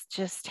told us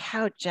just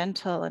how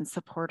gentle and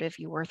supportive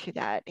you were through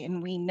that.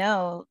 And we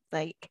know,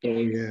 like,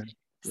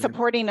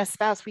 supporting a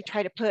spouse, we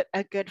try to put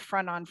a good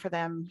front on for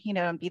them, you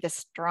know, and be the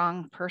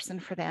strong person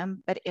for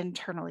them. But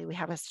internally, we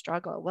have a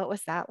struggle. What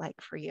was that like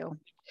for you?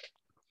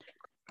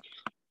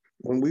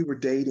 When we were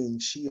dating,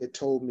 she had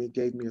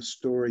gave me a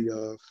story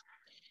of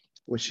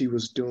when she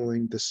was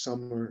doing the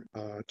summer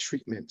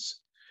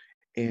treatments,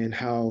 and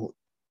how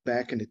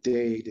back in the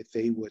day that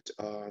they would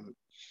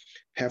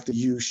have to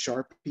use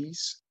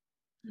Sharpies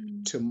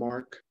to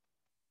mark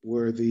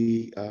where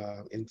the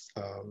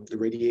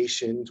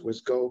radiation was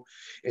go.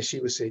 And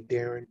she would say,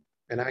 Daren,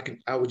 and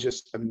I was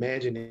just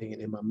imagining it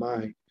in my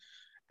mind,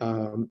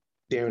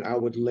 Daren, I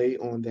would lay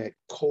on that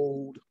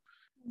cold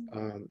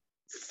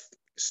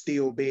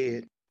steel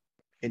bed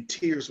and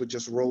tears would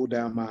just roll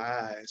down my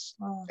eyes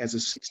as a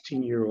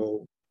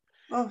 16-year-old.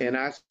 And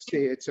I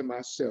said to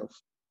myself,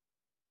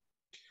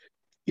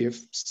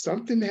 if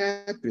something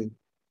happened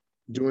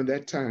during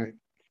that time,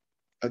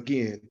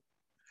 again,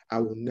 I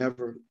will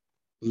never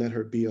let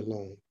her be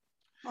alone.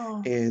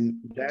 And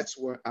that's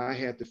where I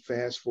had to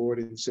fast forward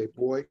and say,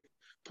 boy,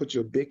 put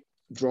your big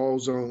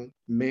drawers on,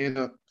 man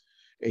up,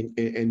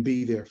 and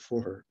be there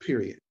for her,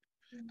 period.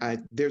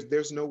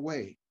 There's no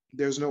way.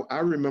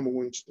 I remember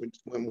when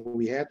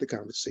we had the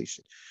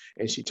conversation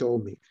and she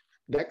told me,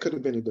 that could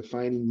have been a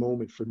defining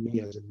moment for me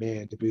as a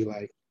man to be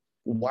like,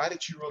 why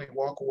did you really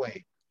walk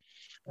away?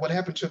 What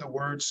happened to the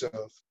words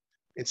of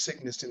in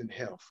sickness and in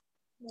health?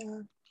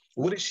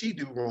 What did she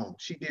do wrong?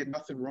 She did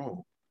nothing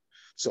wrong.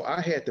 So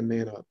I had to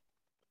man up.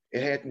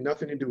 It had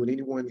nothing to do with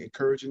anyone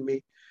encouraging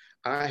me.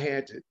 I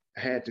had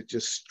to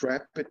just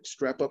strap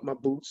up my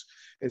boots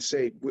and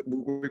say,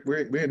 we're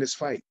in this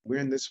fight. We're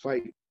in this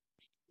fight.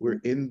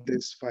 We're in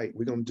this fight.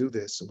 We're going to do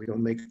this. And we're going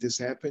to make this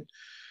happen.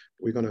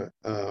 We're going to,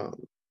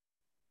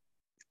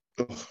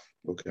 oh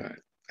God,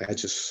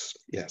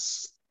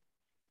 yes.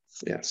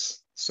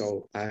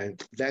 So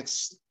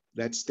that's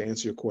to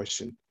answer your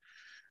question.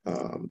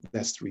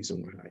 That's the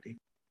reason why, Heidi.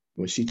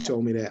 When she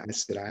told me that, I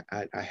said,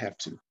 I have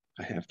to.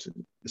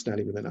 It's not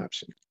even an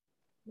option.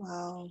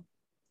 Wow.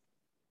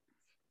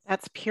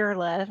 That's pure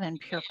love and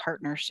pure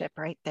partnership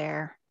right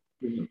there.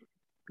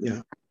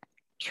 Yeah.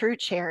 True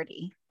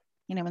charity.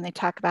 You know, when they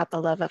talk about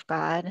the love of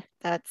God,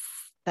 that's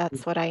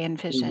what I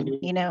envision,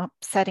 you know,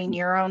 setting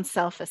your own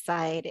self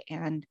aside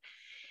and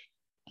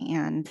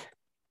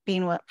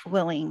being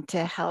willing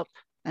to help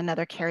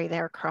another carry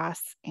their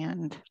cross,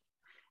 and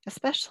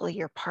especially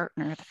your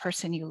partner, the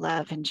person you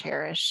love and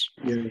cherish.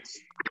 Yes.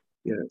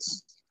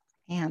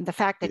 And the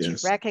fact that you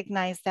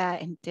recognize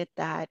that and did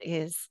that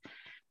is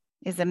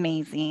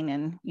amazing.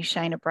 And you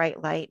shine a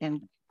bright light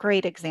and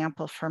great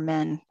example for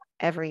men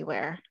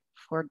everywhere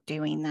for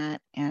doing that.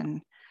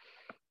 And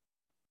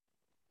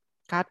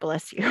God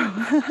bless you.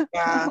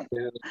 After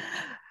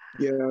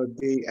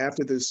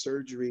the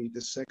surgery,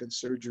 the second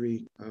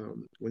surgery,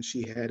 when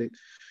she had it,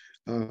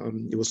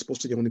 it was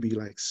supposed to only be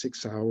like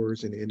 6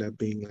 hours and it ended up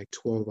being like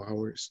 12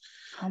 hours.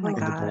 Oh my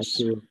gosh.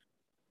 And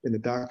the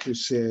doctor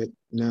said,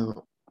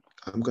 now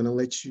I'm going to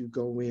let you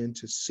go in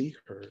to see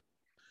her,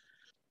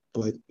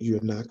 but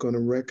you're not going to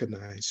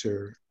recognize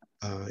her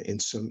in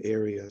some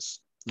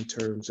areas in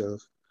terms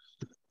of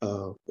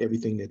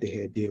everything that they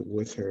had did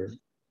with her.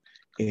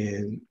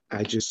 And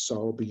I just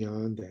saw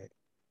beyond that.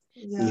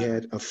 We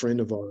had a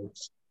friend of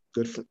ours,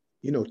 good friend,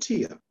 you know,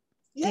 Tia.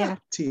 Yeah.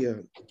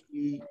 Tia,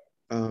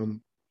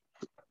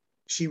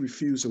 she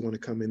refused to want to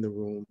come in the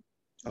room.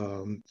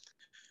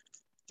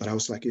 But I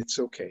was like, it's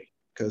okay.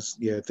 Because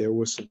there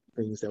were some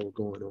things that were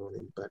going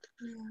on.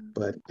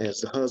 But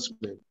as a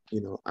husband,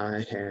 you know,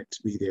 I had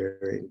to be there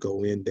and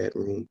go in that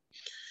room.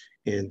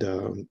 And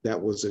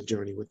that was a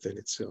journey within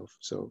itself.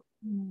 So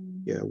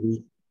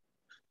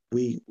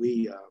we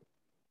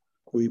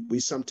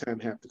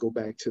sometimes have to go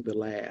back to the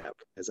lab,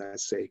 as I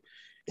say.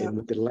 And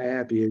what the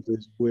lab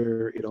is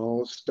where it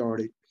all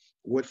started.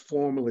 What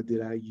formula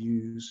did I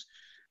use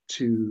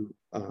to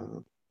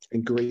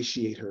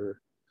ingratiate her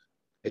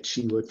that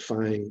she would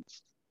find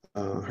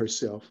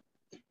herself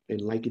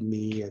and liking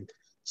me? And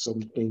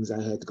some things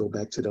I had to go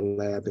back to the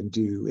lab and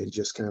do and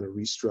just kind of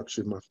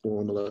restructure my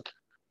formula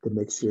to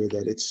make sure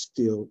that it's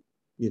still,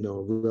 you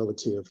know,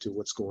 relative to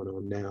what's going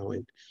on now.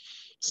 And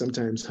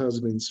sometimes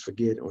husbands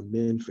forget, or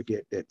men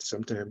forget, that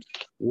sometimes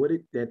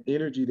that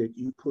energy that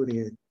you put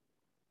in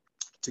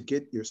to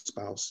get your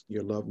spouse,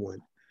 your loved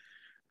one,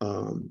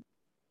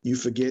 you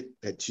forget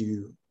that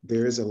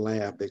there is a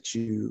lab that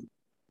you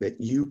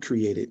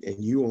created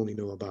and you only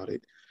know about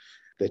it,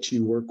 that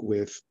you work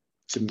with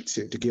to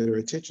get her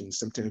attention.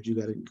 Sometimes you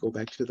got to go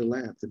back to the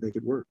lab to make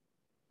it work.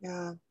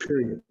 Yeah.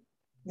 Period.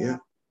 Yeah.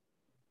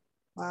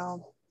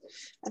 Wow.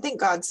 I think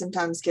God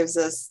sometimes gives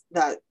us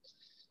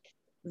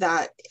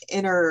that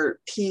inner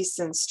peace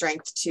and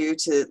strength too,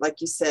 to,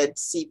 like you said,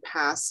 see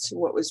past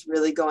what was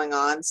really going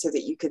on so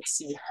that you could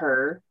see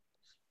her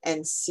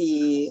and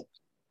see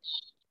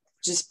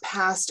just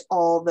past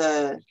all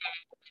the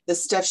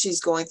stuff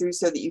she's going through,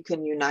 so that you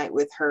can unite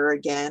with her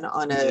again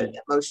on an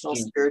emotional,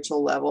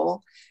 spiritual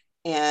level.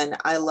 And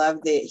I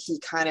love that he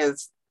kind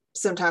of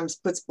sometimes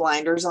puts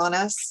blinders on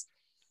us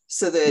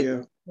so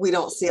that we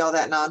don't see all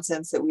that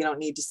nonsense that we don't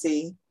need to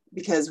see,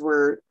 because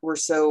we're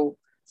so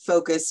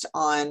focused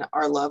on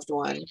our loved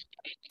one.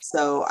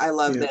 So I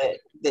love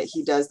that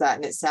he does that.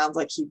 And it sounds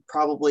like he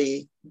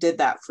probably did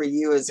that for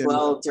you as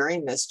well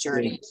during this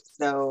journey.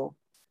 So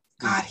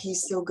God,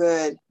 he's so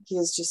good. He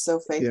is just so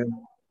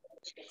faithful.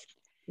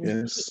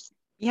 Yes.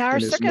 Yeah, our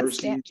and his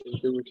circumstance.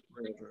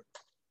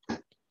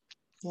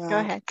 Go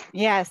ahead.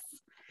 Yes.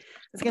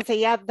 I was going to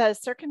say, the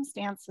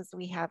circumstances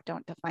we have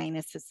don't define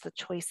us. It's the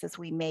choices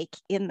we make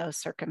in those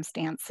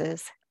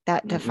circumstances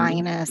that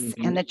define us,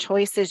 and the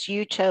choices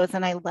you chose.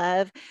 And I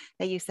love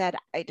that you said,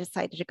 I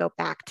decided to go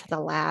back to the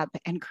lab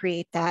and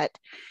create that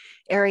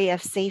area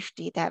of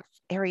safety, that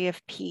area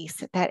of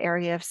peace, that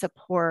area of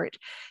support,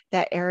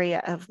 that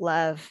area of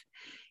love.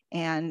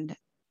 And,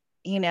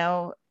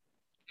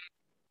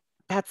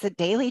 that's a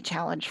daily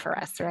challenge for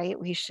us, right?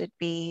 We should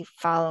be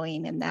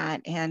following in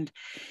that. And,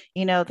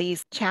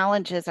 these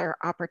challenges are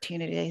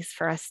opportunities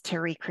for us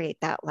to recreate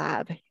that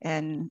lab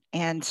and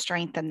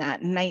strengthen that.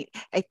 And I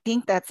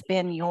think that's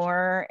been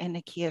your and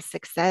Nikia's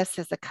success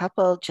as a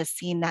couple, just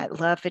seeing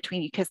that love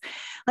between you. Because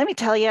let me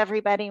tell you,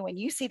 everybody, when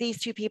you see these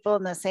two people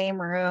in the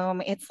same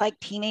room, it's like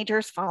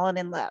teenagers falling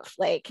in love.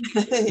 Like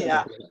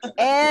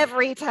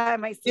every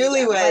time I see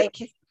them, like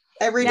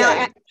every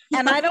day.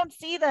 And I don't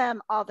see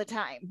them all the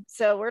time.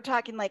 So we're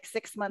talking like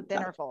 6-month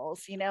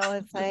intervals,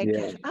 it's like,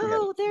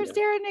 there's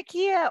Daren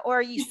Nikia,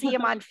 or you see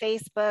him on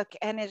Facebook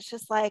and it's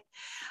just like,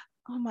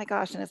 oh my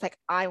gosh. And it's like,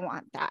 I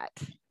want that.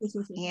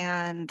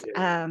 And,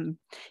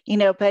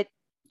 but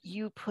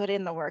you put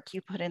in the work,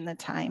 you put in the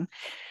time.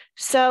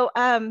 So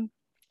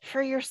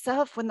for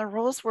yourself, when the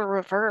roles were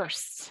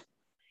reversed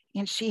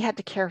and she had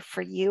to care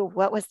for you,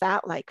 what was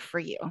that like for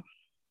you?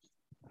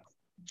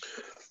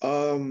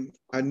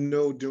 I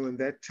know during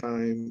that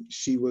time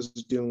she was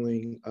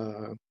doing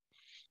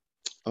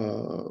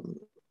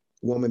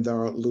Woman Thou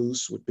Art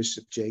Loose with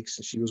Bishop Jakes,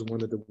 and she was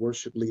one of the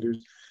worship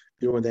leaders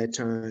during that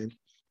time.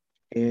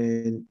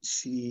 And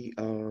she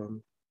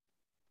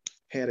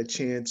had a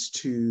chance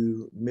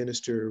to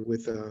minister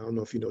with, I don't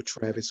know if you know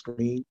Travis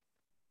Green.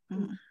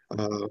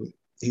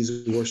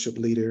 He's a worship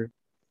leader.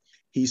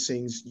 He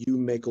sings You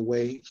Make a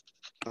Way.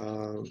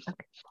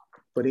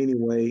 But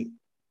anyway,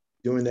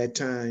 during that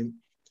time,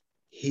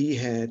 he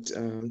had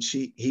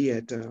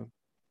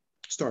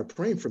started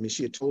praying for me.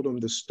 She had told him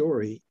the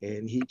story,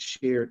 and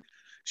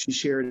she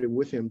shared it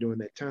with him during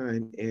that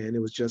time. And it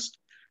was just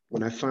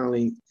when I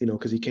finally,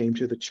 because he came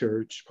to the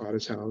church,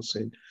 Potter's house,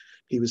 and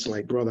he was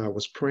like, brother, I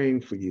was praying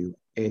for you.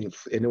 And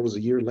it was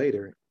a year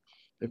later.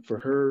 And for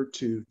her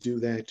to do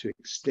that, to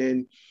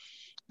extend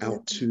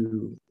out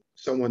to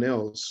someone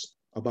else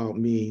about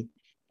me,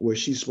 where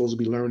she's supposed to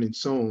be learning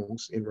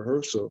songs in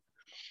rehearsal,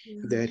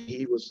 that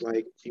he was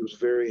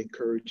very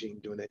encouraging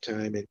during that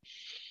time. And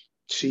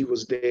she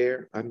was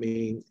there. I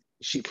mean,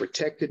 she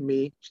protected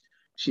me.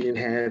 She didn't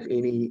have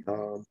any,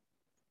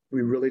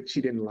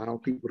 she didn't allow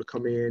people to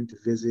come in to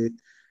visit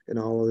and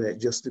all of that,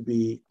 just to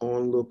be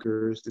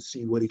onlookers to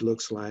see what he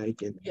looks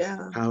like and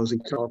how's he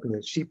talking.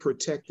 And she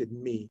protected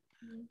me,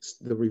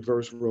 the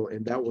reverse role.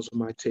 And that was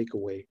my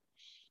takeaway.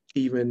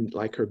 Even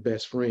like her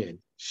best friend,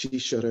 she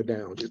shut her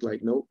down. She's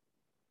like, nope.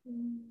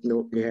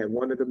 They had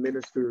one or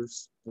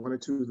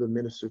two of the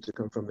ministers to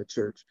come from the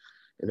church,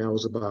 and that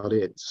was about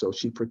it. So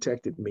she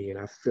protected me, and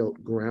I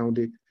felt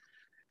grounded.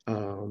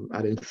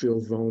 I didn't feel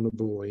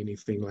vulnerable or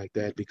anything like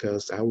that,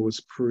 because I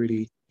was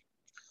pretty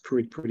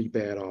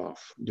bad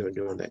off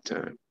during that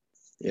time.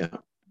 Yeah.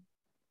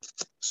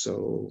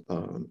 So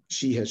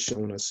she has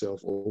shown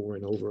herself over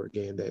and over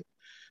again that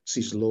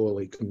she's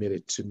loyally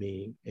committed to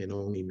me and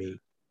only me.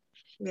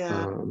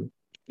 Yeah.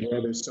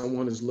 Whether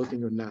someone is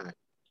looking or not.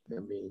 I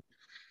mean,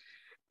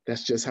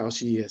 that's just how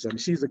she is. I mean,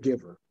 she's a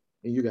giver,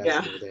 and you guys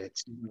know that.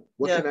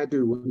 What can I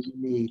do? What do you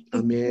need?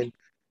 I'm in.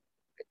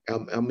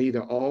 I'm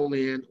either all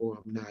in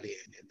or I'm not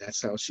in, and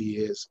that's how she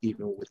is,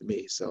 even with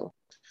me. So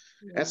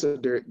that's a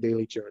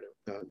daily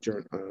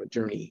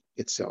journey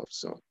itself.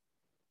 So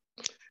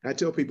I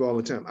tell people all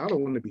the time, I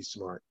don't want to be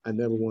smart. I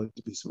never wanted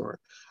to be smart.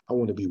 I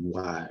want to be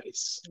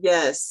wise.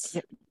 Yes.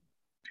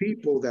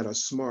 People that are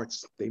smart,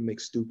 they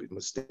make stupid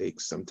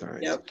mistakes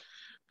sometimes.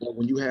 But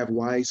when you have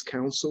wise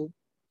counsel,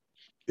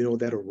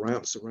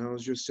 that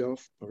surrounds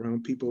yourself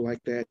around people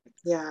like that,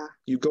 Yeah.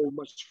 you go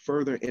much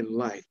further in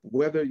life,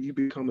 whether you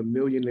become a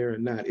millionaire or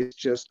not. It's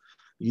just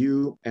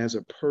you as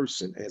a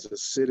person, as a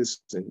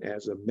citizen,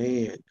 as a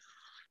man,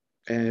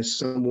 as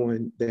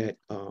someone that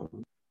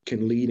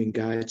can lead and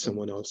guide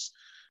someone else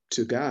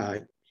to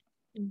God.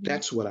 Mm-hmm.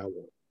 That's what I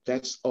want.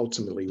 That's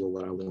ultimately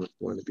what I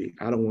want to be.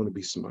 I don't want to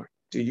be smart.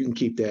 Dude, you can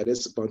keep that.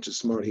 There's a bunch of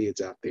smart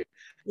heads out there.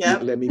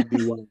 Yep. Let me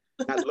be one.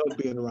 I love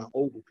being around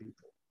older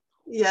people.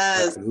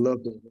 Yes. I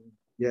love them.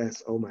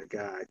 Yes. Oh my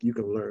God. You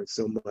can learn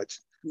so much.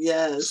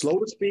 Yes. Slow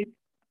to speak.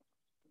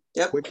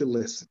 Yep. Quick to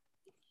listen.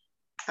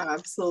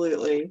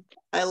 Absolutely.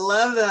 I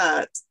love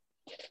that.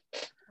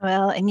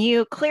 Well, and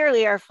you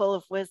clearly are full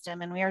of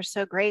wisdom, and we are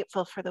so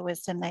grateful for the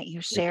wisdom that you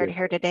shared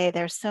here today.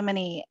 There's so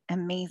many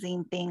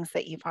amazing things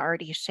that you've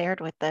already shared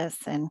with us,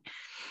 and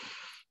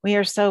we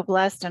are so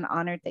blessed and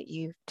honored that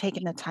you've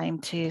taken the time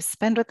to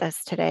spend with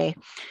us today.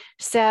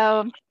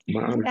 So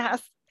we're going to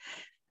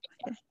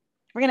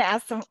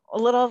ask some a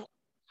little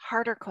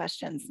harder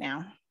questions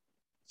now.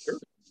 Sure.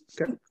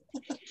 Okay.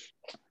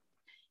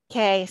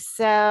 Okay,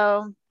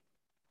 so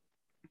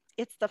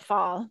it's the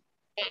fall.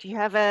 Do you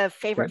have a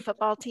favorite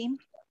football team?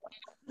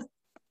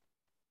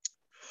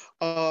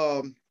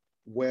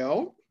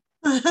 Well,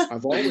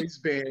 I've always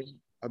been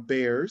a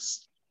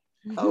Bears.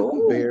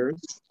 Oh.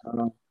 Bears,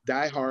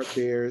 diehard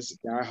Bears,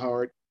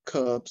 diehard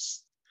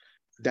Cubs,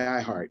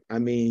 diehard. I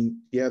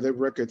mean, yeah, their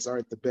records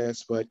aren't the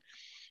best, but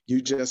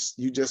you just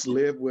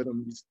live with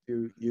them.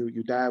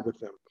 You die with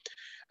them.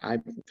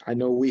 I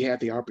know we had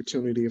the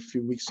opportunity a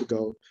few weeks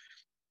ago.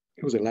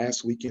 Was it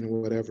last weekend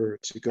or whatever,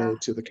 to go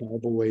to the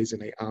Cowboys,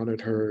 and they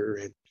honored her,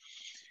 and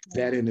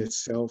that in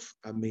itself,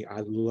 I mean,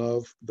 I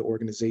love the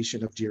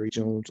organization of Jerry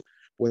Jones,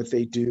 what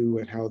they do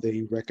and how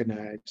they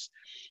recognize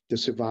the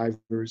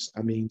survivors.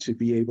 I mean, to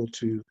be able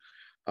to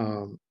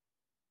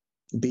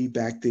be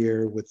back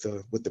there with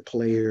the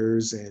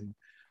players, and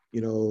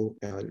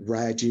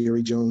ride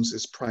Jerry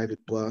Jones's private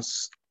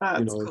bus.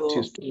 That's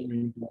cool.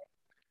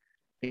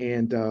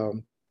 And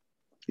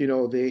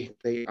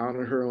they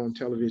honor her on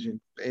television,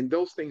 and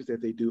those things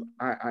that they do,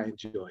 I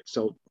enjoy.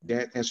 So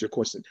that answers your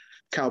question.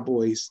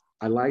 Cowboys,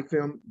 I like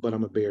them, but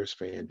I'm a Bears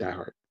fan,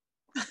 diehard.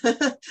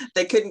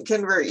 They couldn't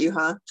convert you,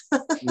 huh?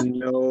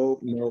 No.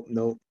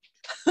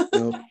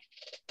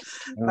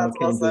 That's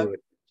awesome.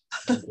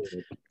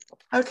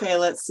 Okay,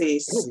 let's see.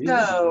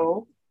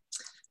 So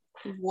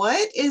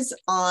what is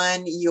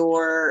on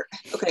your,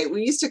 okay,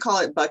 we used to call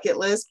it bucket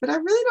list, but I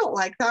really don't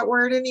like that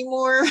word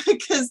anymore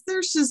because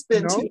there's just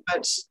been too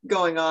much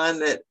going on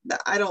that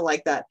I don't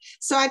like that.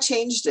 So I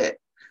changed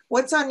it.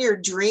 What's on your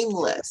dream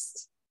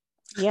list?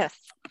 Yes.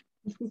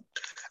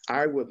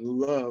 I would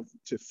love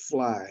to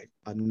fly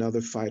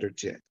another fighter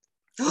jet.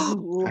 I have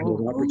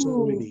an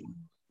opportunity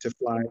to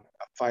fly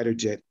a fighder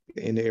jet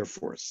in the Air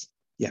Force.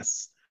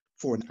 Yes,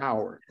 for an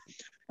hour.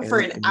 For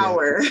an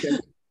hour. For an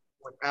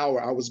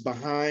hour. I was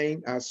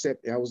behind. I was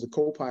the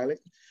co-pilot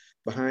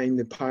behind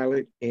the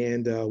pilot,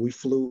 and we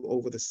flew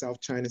over the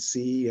South China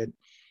Sea, and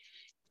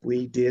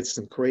we did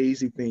some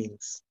crazy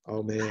things.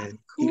 Oh man,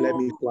 cool. He let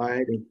me fly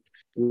it, and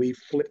we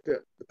flipped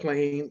the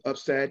plane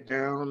upside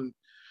down,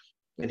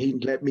 and he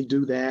let me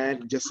do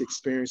that and just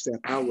experience that.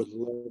 I would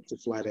love to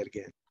fly that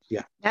again.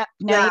 Yeah.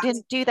 No, you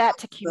didn't do that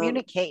to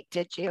communicate,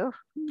 did you?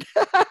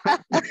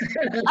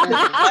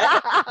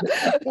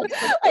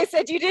 I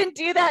said you didn't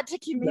do that to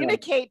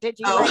communicate, did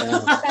you?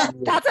 Like,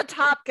 that's a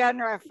Top Gun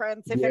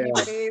reference, if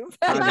anybody's.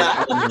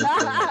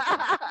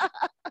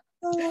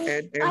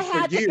 And I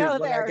had for years, to go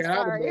when there. I got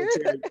out of the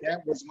military,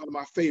 that was one of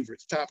my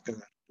favorites, Top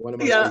Gun. One of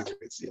my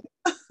favorites. Yeah.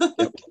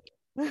 Yep.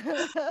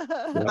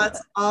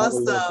 That's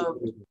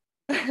awesome.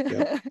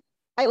 Yep.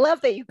 I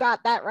love that you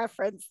got that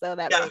reference, though.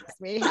 That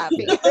makes me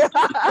happy.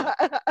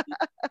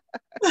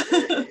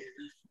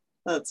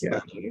 That's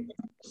funny.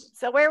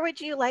 So where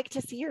would you like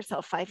to see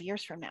yourself 5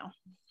 years from now?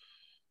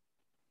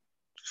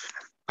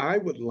 I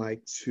would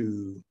like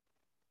to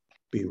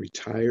be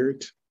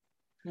retired.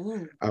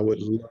 I would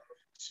love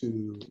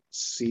to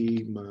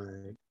see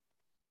my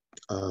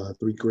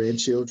 3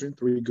 grandchildren,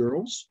 3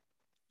 girls,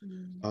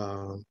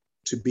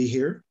 to be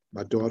here.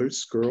 My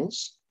daughter's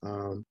girls.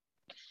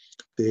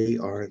 They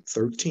are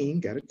 13,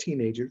 got a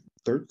teenager,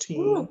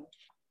 13,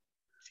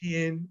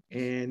 10,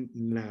 and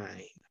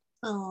 9.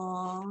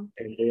 Aww.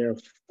 And they're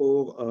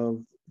full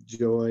of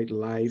joy,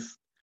 life,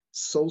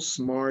 so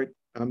smart.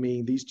 I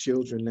mean, these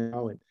children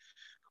now, and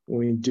when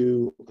we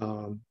do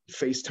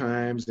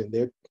FaceTimes,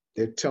 and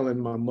they're telling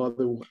my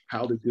mother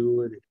how to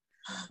do it, and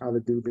how to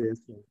do this,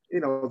 and,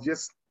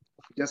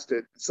 just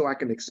so I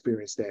can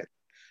experience that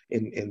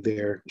in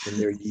their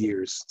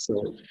years.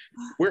 So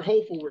we're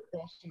hopeful. We're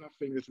crossing our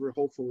fingers. We're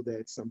hopeful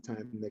that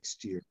sometime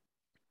next year.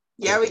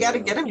 Yeah, we got to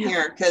get them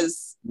here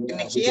because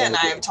Nikia and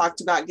I have talked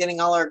about getting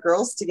all our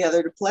girls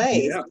together to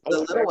play. Yeah,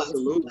 the little ones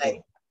to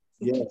play.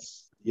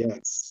 Yes.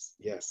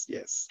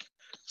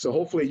 So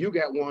hopefully you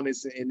got one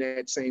that's in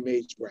that same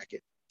age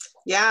bracket.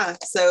 Yeah.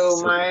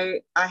 So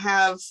I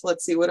have,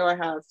 let's see, what do I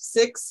have?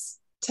 6,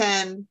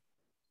 10,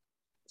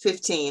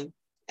 15.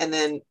 And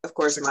then of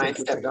course my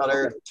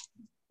stepdaughter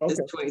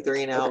is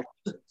 23 now.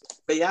 Okay.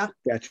 But yeah,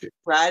 gotcha.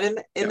 Right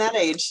in that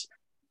age.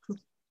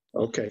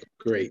 Okay,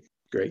 great.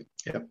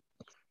 Yep.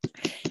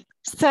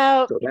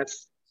 So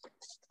that's.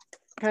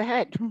 Go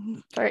ahead.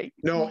 Sorry.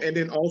 No, and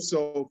then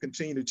also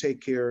continue to take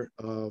care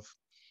of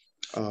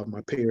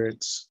my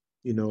parents,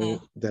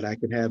 that I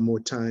can have more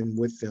time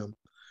with them,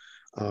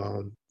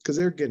 because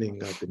they're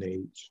getting up in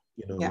age,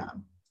 Yeah.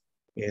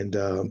 And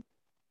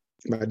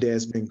my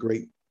dad's been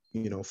great,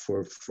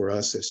 for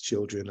us as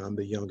children. I'm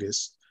the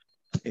youngest,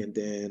 and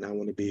then I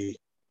want to be,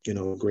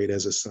 great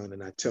as a son.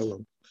 And I tell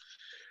him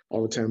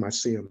all the time I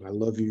see him, I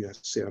love you. I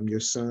say, I'm your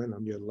son.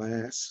 I'm your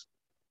last.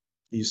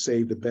 You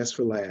saved the best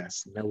for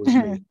last. And that was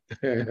me.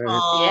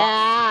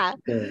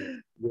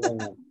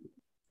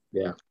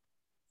 Yeah.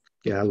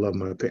 Yeah, I love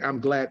my parents. I'm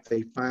glad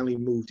they finally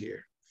moved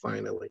here.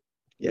 Finally.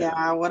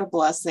 Yeah, what a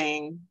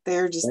blessing.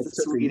 They're just the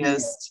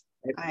sweetest.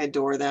 I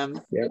adore them.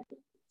 Yeah.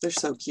 They're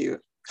so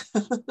cute.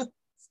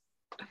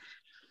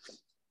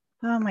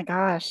 Oh my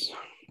gosh.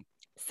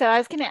 So I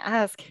was going to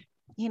ask,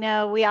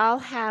 we all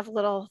have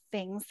little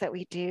things that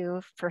we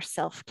do for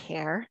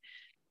self-care.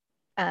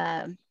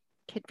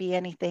 Could be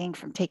anything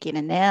from taking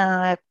a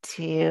nap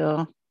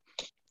to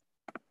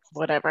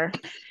whatever.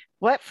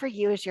 What for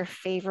you is your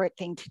favorite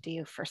thing to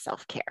do for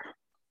self-care?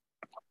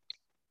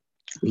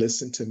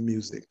 Listen to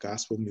music,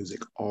 gospel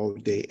music all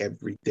day,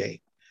 every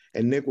day.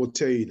 And Nick will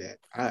tell you that.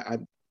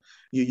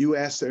 You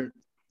ask her,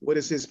 what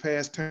is his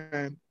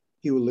pastime?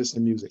 He will listen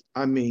to music.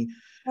 I mean,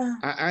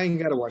 I ain't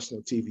got to watch no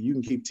TV. You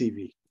can keep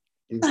TV.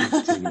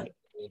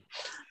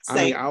 I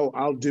mean,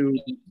 I'll do,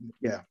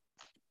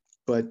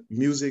 but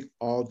music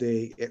all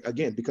day.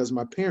 Again, because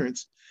my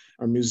parents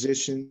are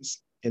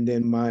musicians. And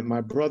then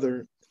my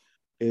brother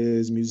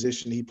is a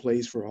musician. He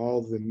plays for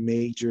all the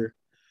major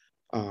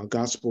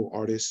gospel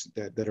artists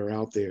that are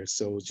out there.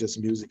 So it's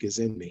just music is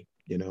in me,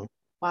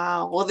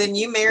 Wow. Well, then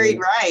you married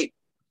right.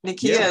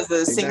 Nikia is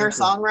a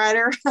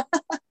singer-songwriter.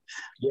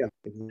 Yeah,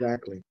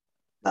 exactly.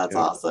 That's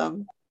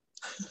awesome.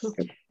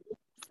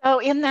 So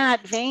in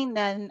that vein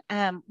then,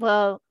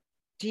 do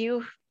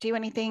you do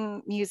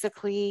anything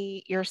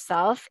musically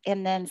yourself?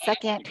 And then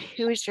second,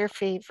 who is your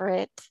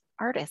favorite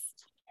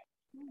artist?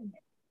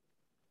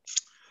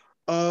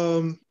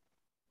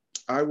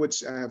 I would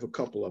say I have a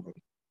couple of them.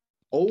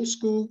 Old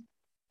school,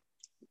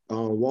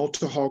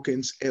 Walter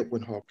Hawkins,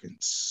 Edwin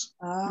Hawkins.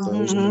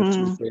 Those are my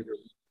two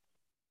favorites.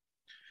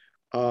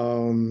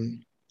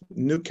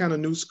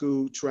 New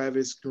school,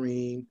 Travis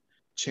Green,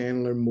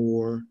 Chandler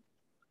Moore,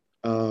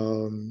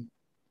 of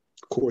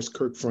course,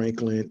 Kirk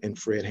Franklin and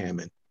Fred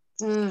Hammond.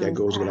 That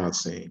goes without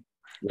saying.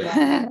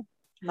 Yeah.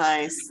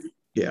 Nice.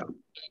 Yeah.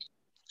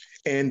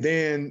 And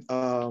then,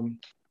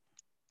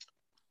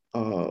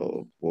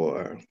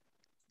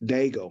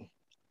 Dago.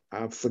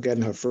 I've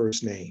forgotten her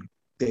first name.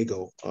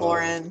 Dago.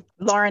 Lauren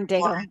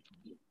Dago.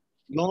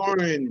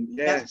 Lauren,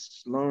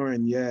 yes. Yep.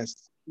 Lauren,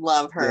 yes.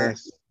 Love her.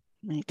 Yes.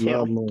 Me too.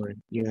 Love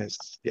Lauren. Yes.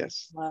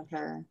 Love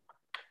her.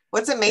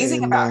 What's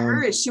amazing about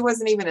her is she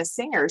wasn't even a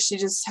singer. She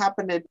just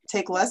happened to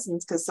take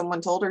lessons because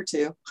someone told her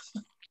to.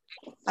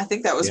 I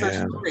think that was her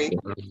story.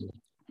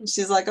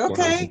 She's like,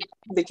 okay,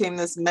 became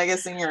this mega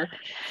singer.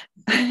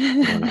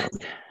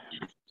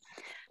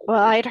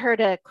 Well, I'd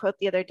heard a quote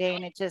the other day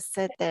and it just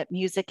said that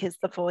music is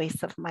the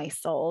voice of my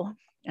soul.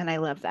 And I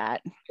love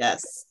that.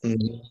 Yes.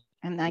 Mm-hmm.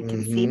 And I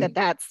can see that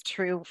that's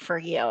true for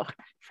you,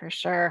 for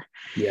sure.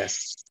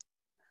 Yes.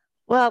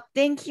 Well,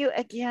 thank you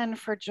again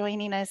for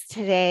joining us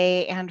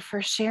today and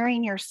for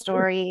sharing your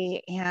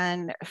story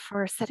and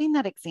for setting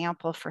that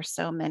example for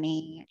so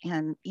many.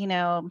 And,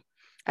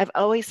 I've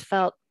always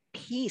felt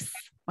peace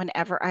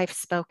whenever I've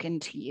spoken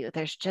to you.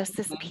 There's just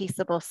this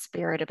peaceable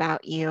spirit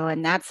about you.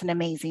 And that's an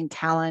amazing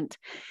talent,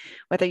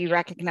 whether you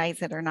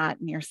recognize it or not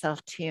in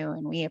yourself too.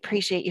 And we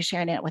appreciate you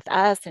sharing it with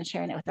us and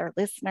sharing it with our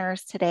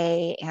listeners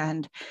today.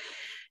 And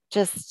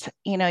just,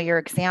 your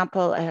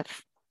example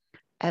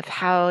of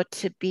how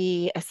to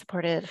be a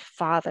supportive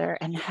father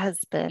and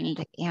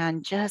husband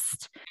and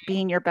just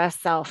being your best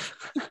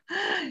self,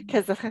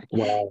 because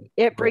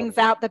it brings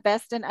out the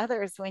best in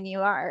others when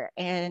you are,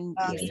 and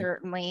you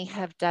certainly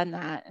have done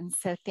that. And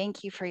so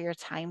thank you for your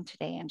time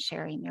today and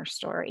sharing your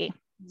story.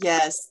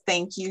 Yes,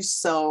 thank you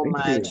so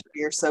much.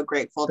 We are so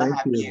grateful to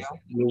have you.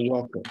 You're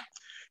welcome.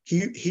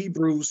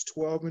 Hebrews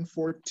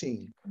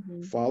 12:14,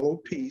 follow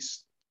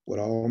peace with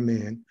all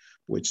men,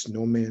 which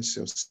no man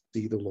shall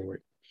see the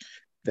Lord.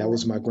 That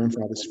was my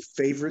grandfather's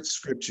favorite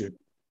scripture,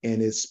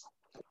 and it's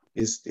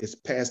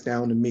passed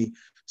down to me.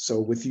 So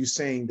with you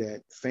saying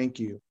that, thank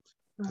you,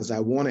 because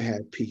I want to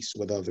have peace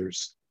with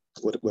others,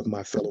 with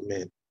my fellow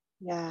men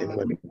and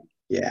women.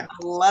 Yeah. I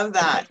love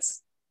that.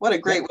 What a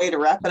great way to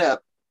wrap it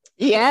up.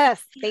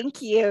 Yes.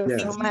 Thank you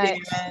so much.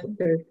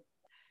 Okay.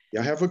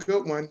 Y'all have a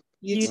good one.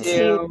 You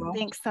too.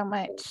 Thanks so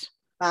much.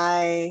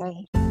 Bye.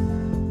 Bye.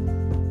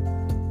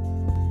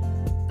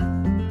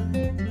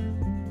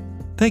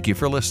 Thank you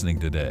for listening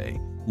today.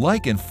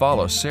 Like and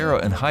follow Sarah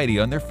and Heidi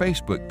on their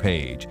Facebook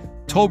page,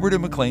 Tolbert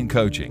and McLean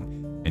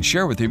Coaching, and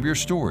share with them your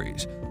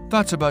stories,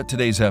 thoughts about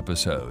today's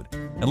episode,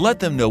 and let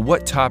them know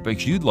what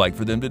topics you'd like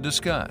for them to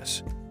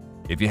discuss.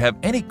 If you have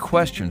any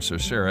questions for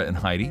Sarah and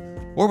Heidi,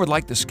 or would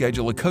like to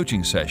schedule a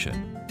coaching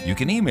session, you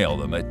can email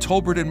them at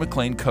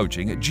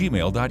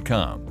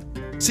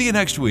tolbertandmcleancoaching@gmail.com. See you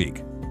next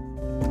week.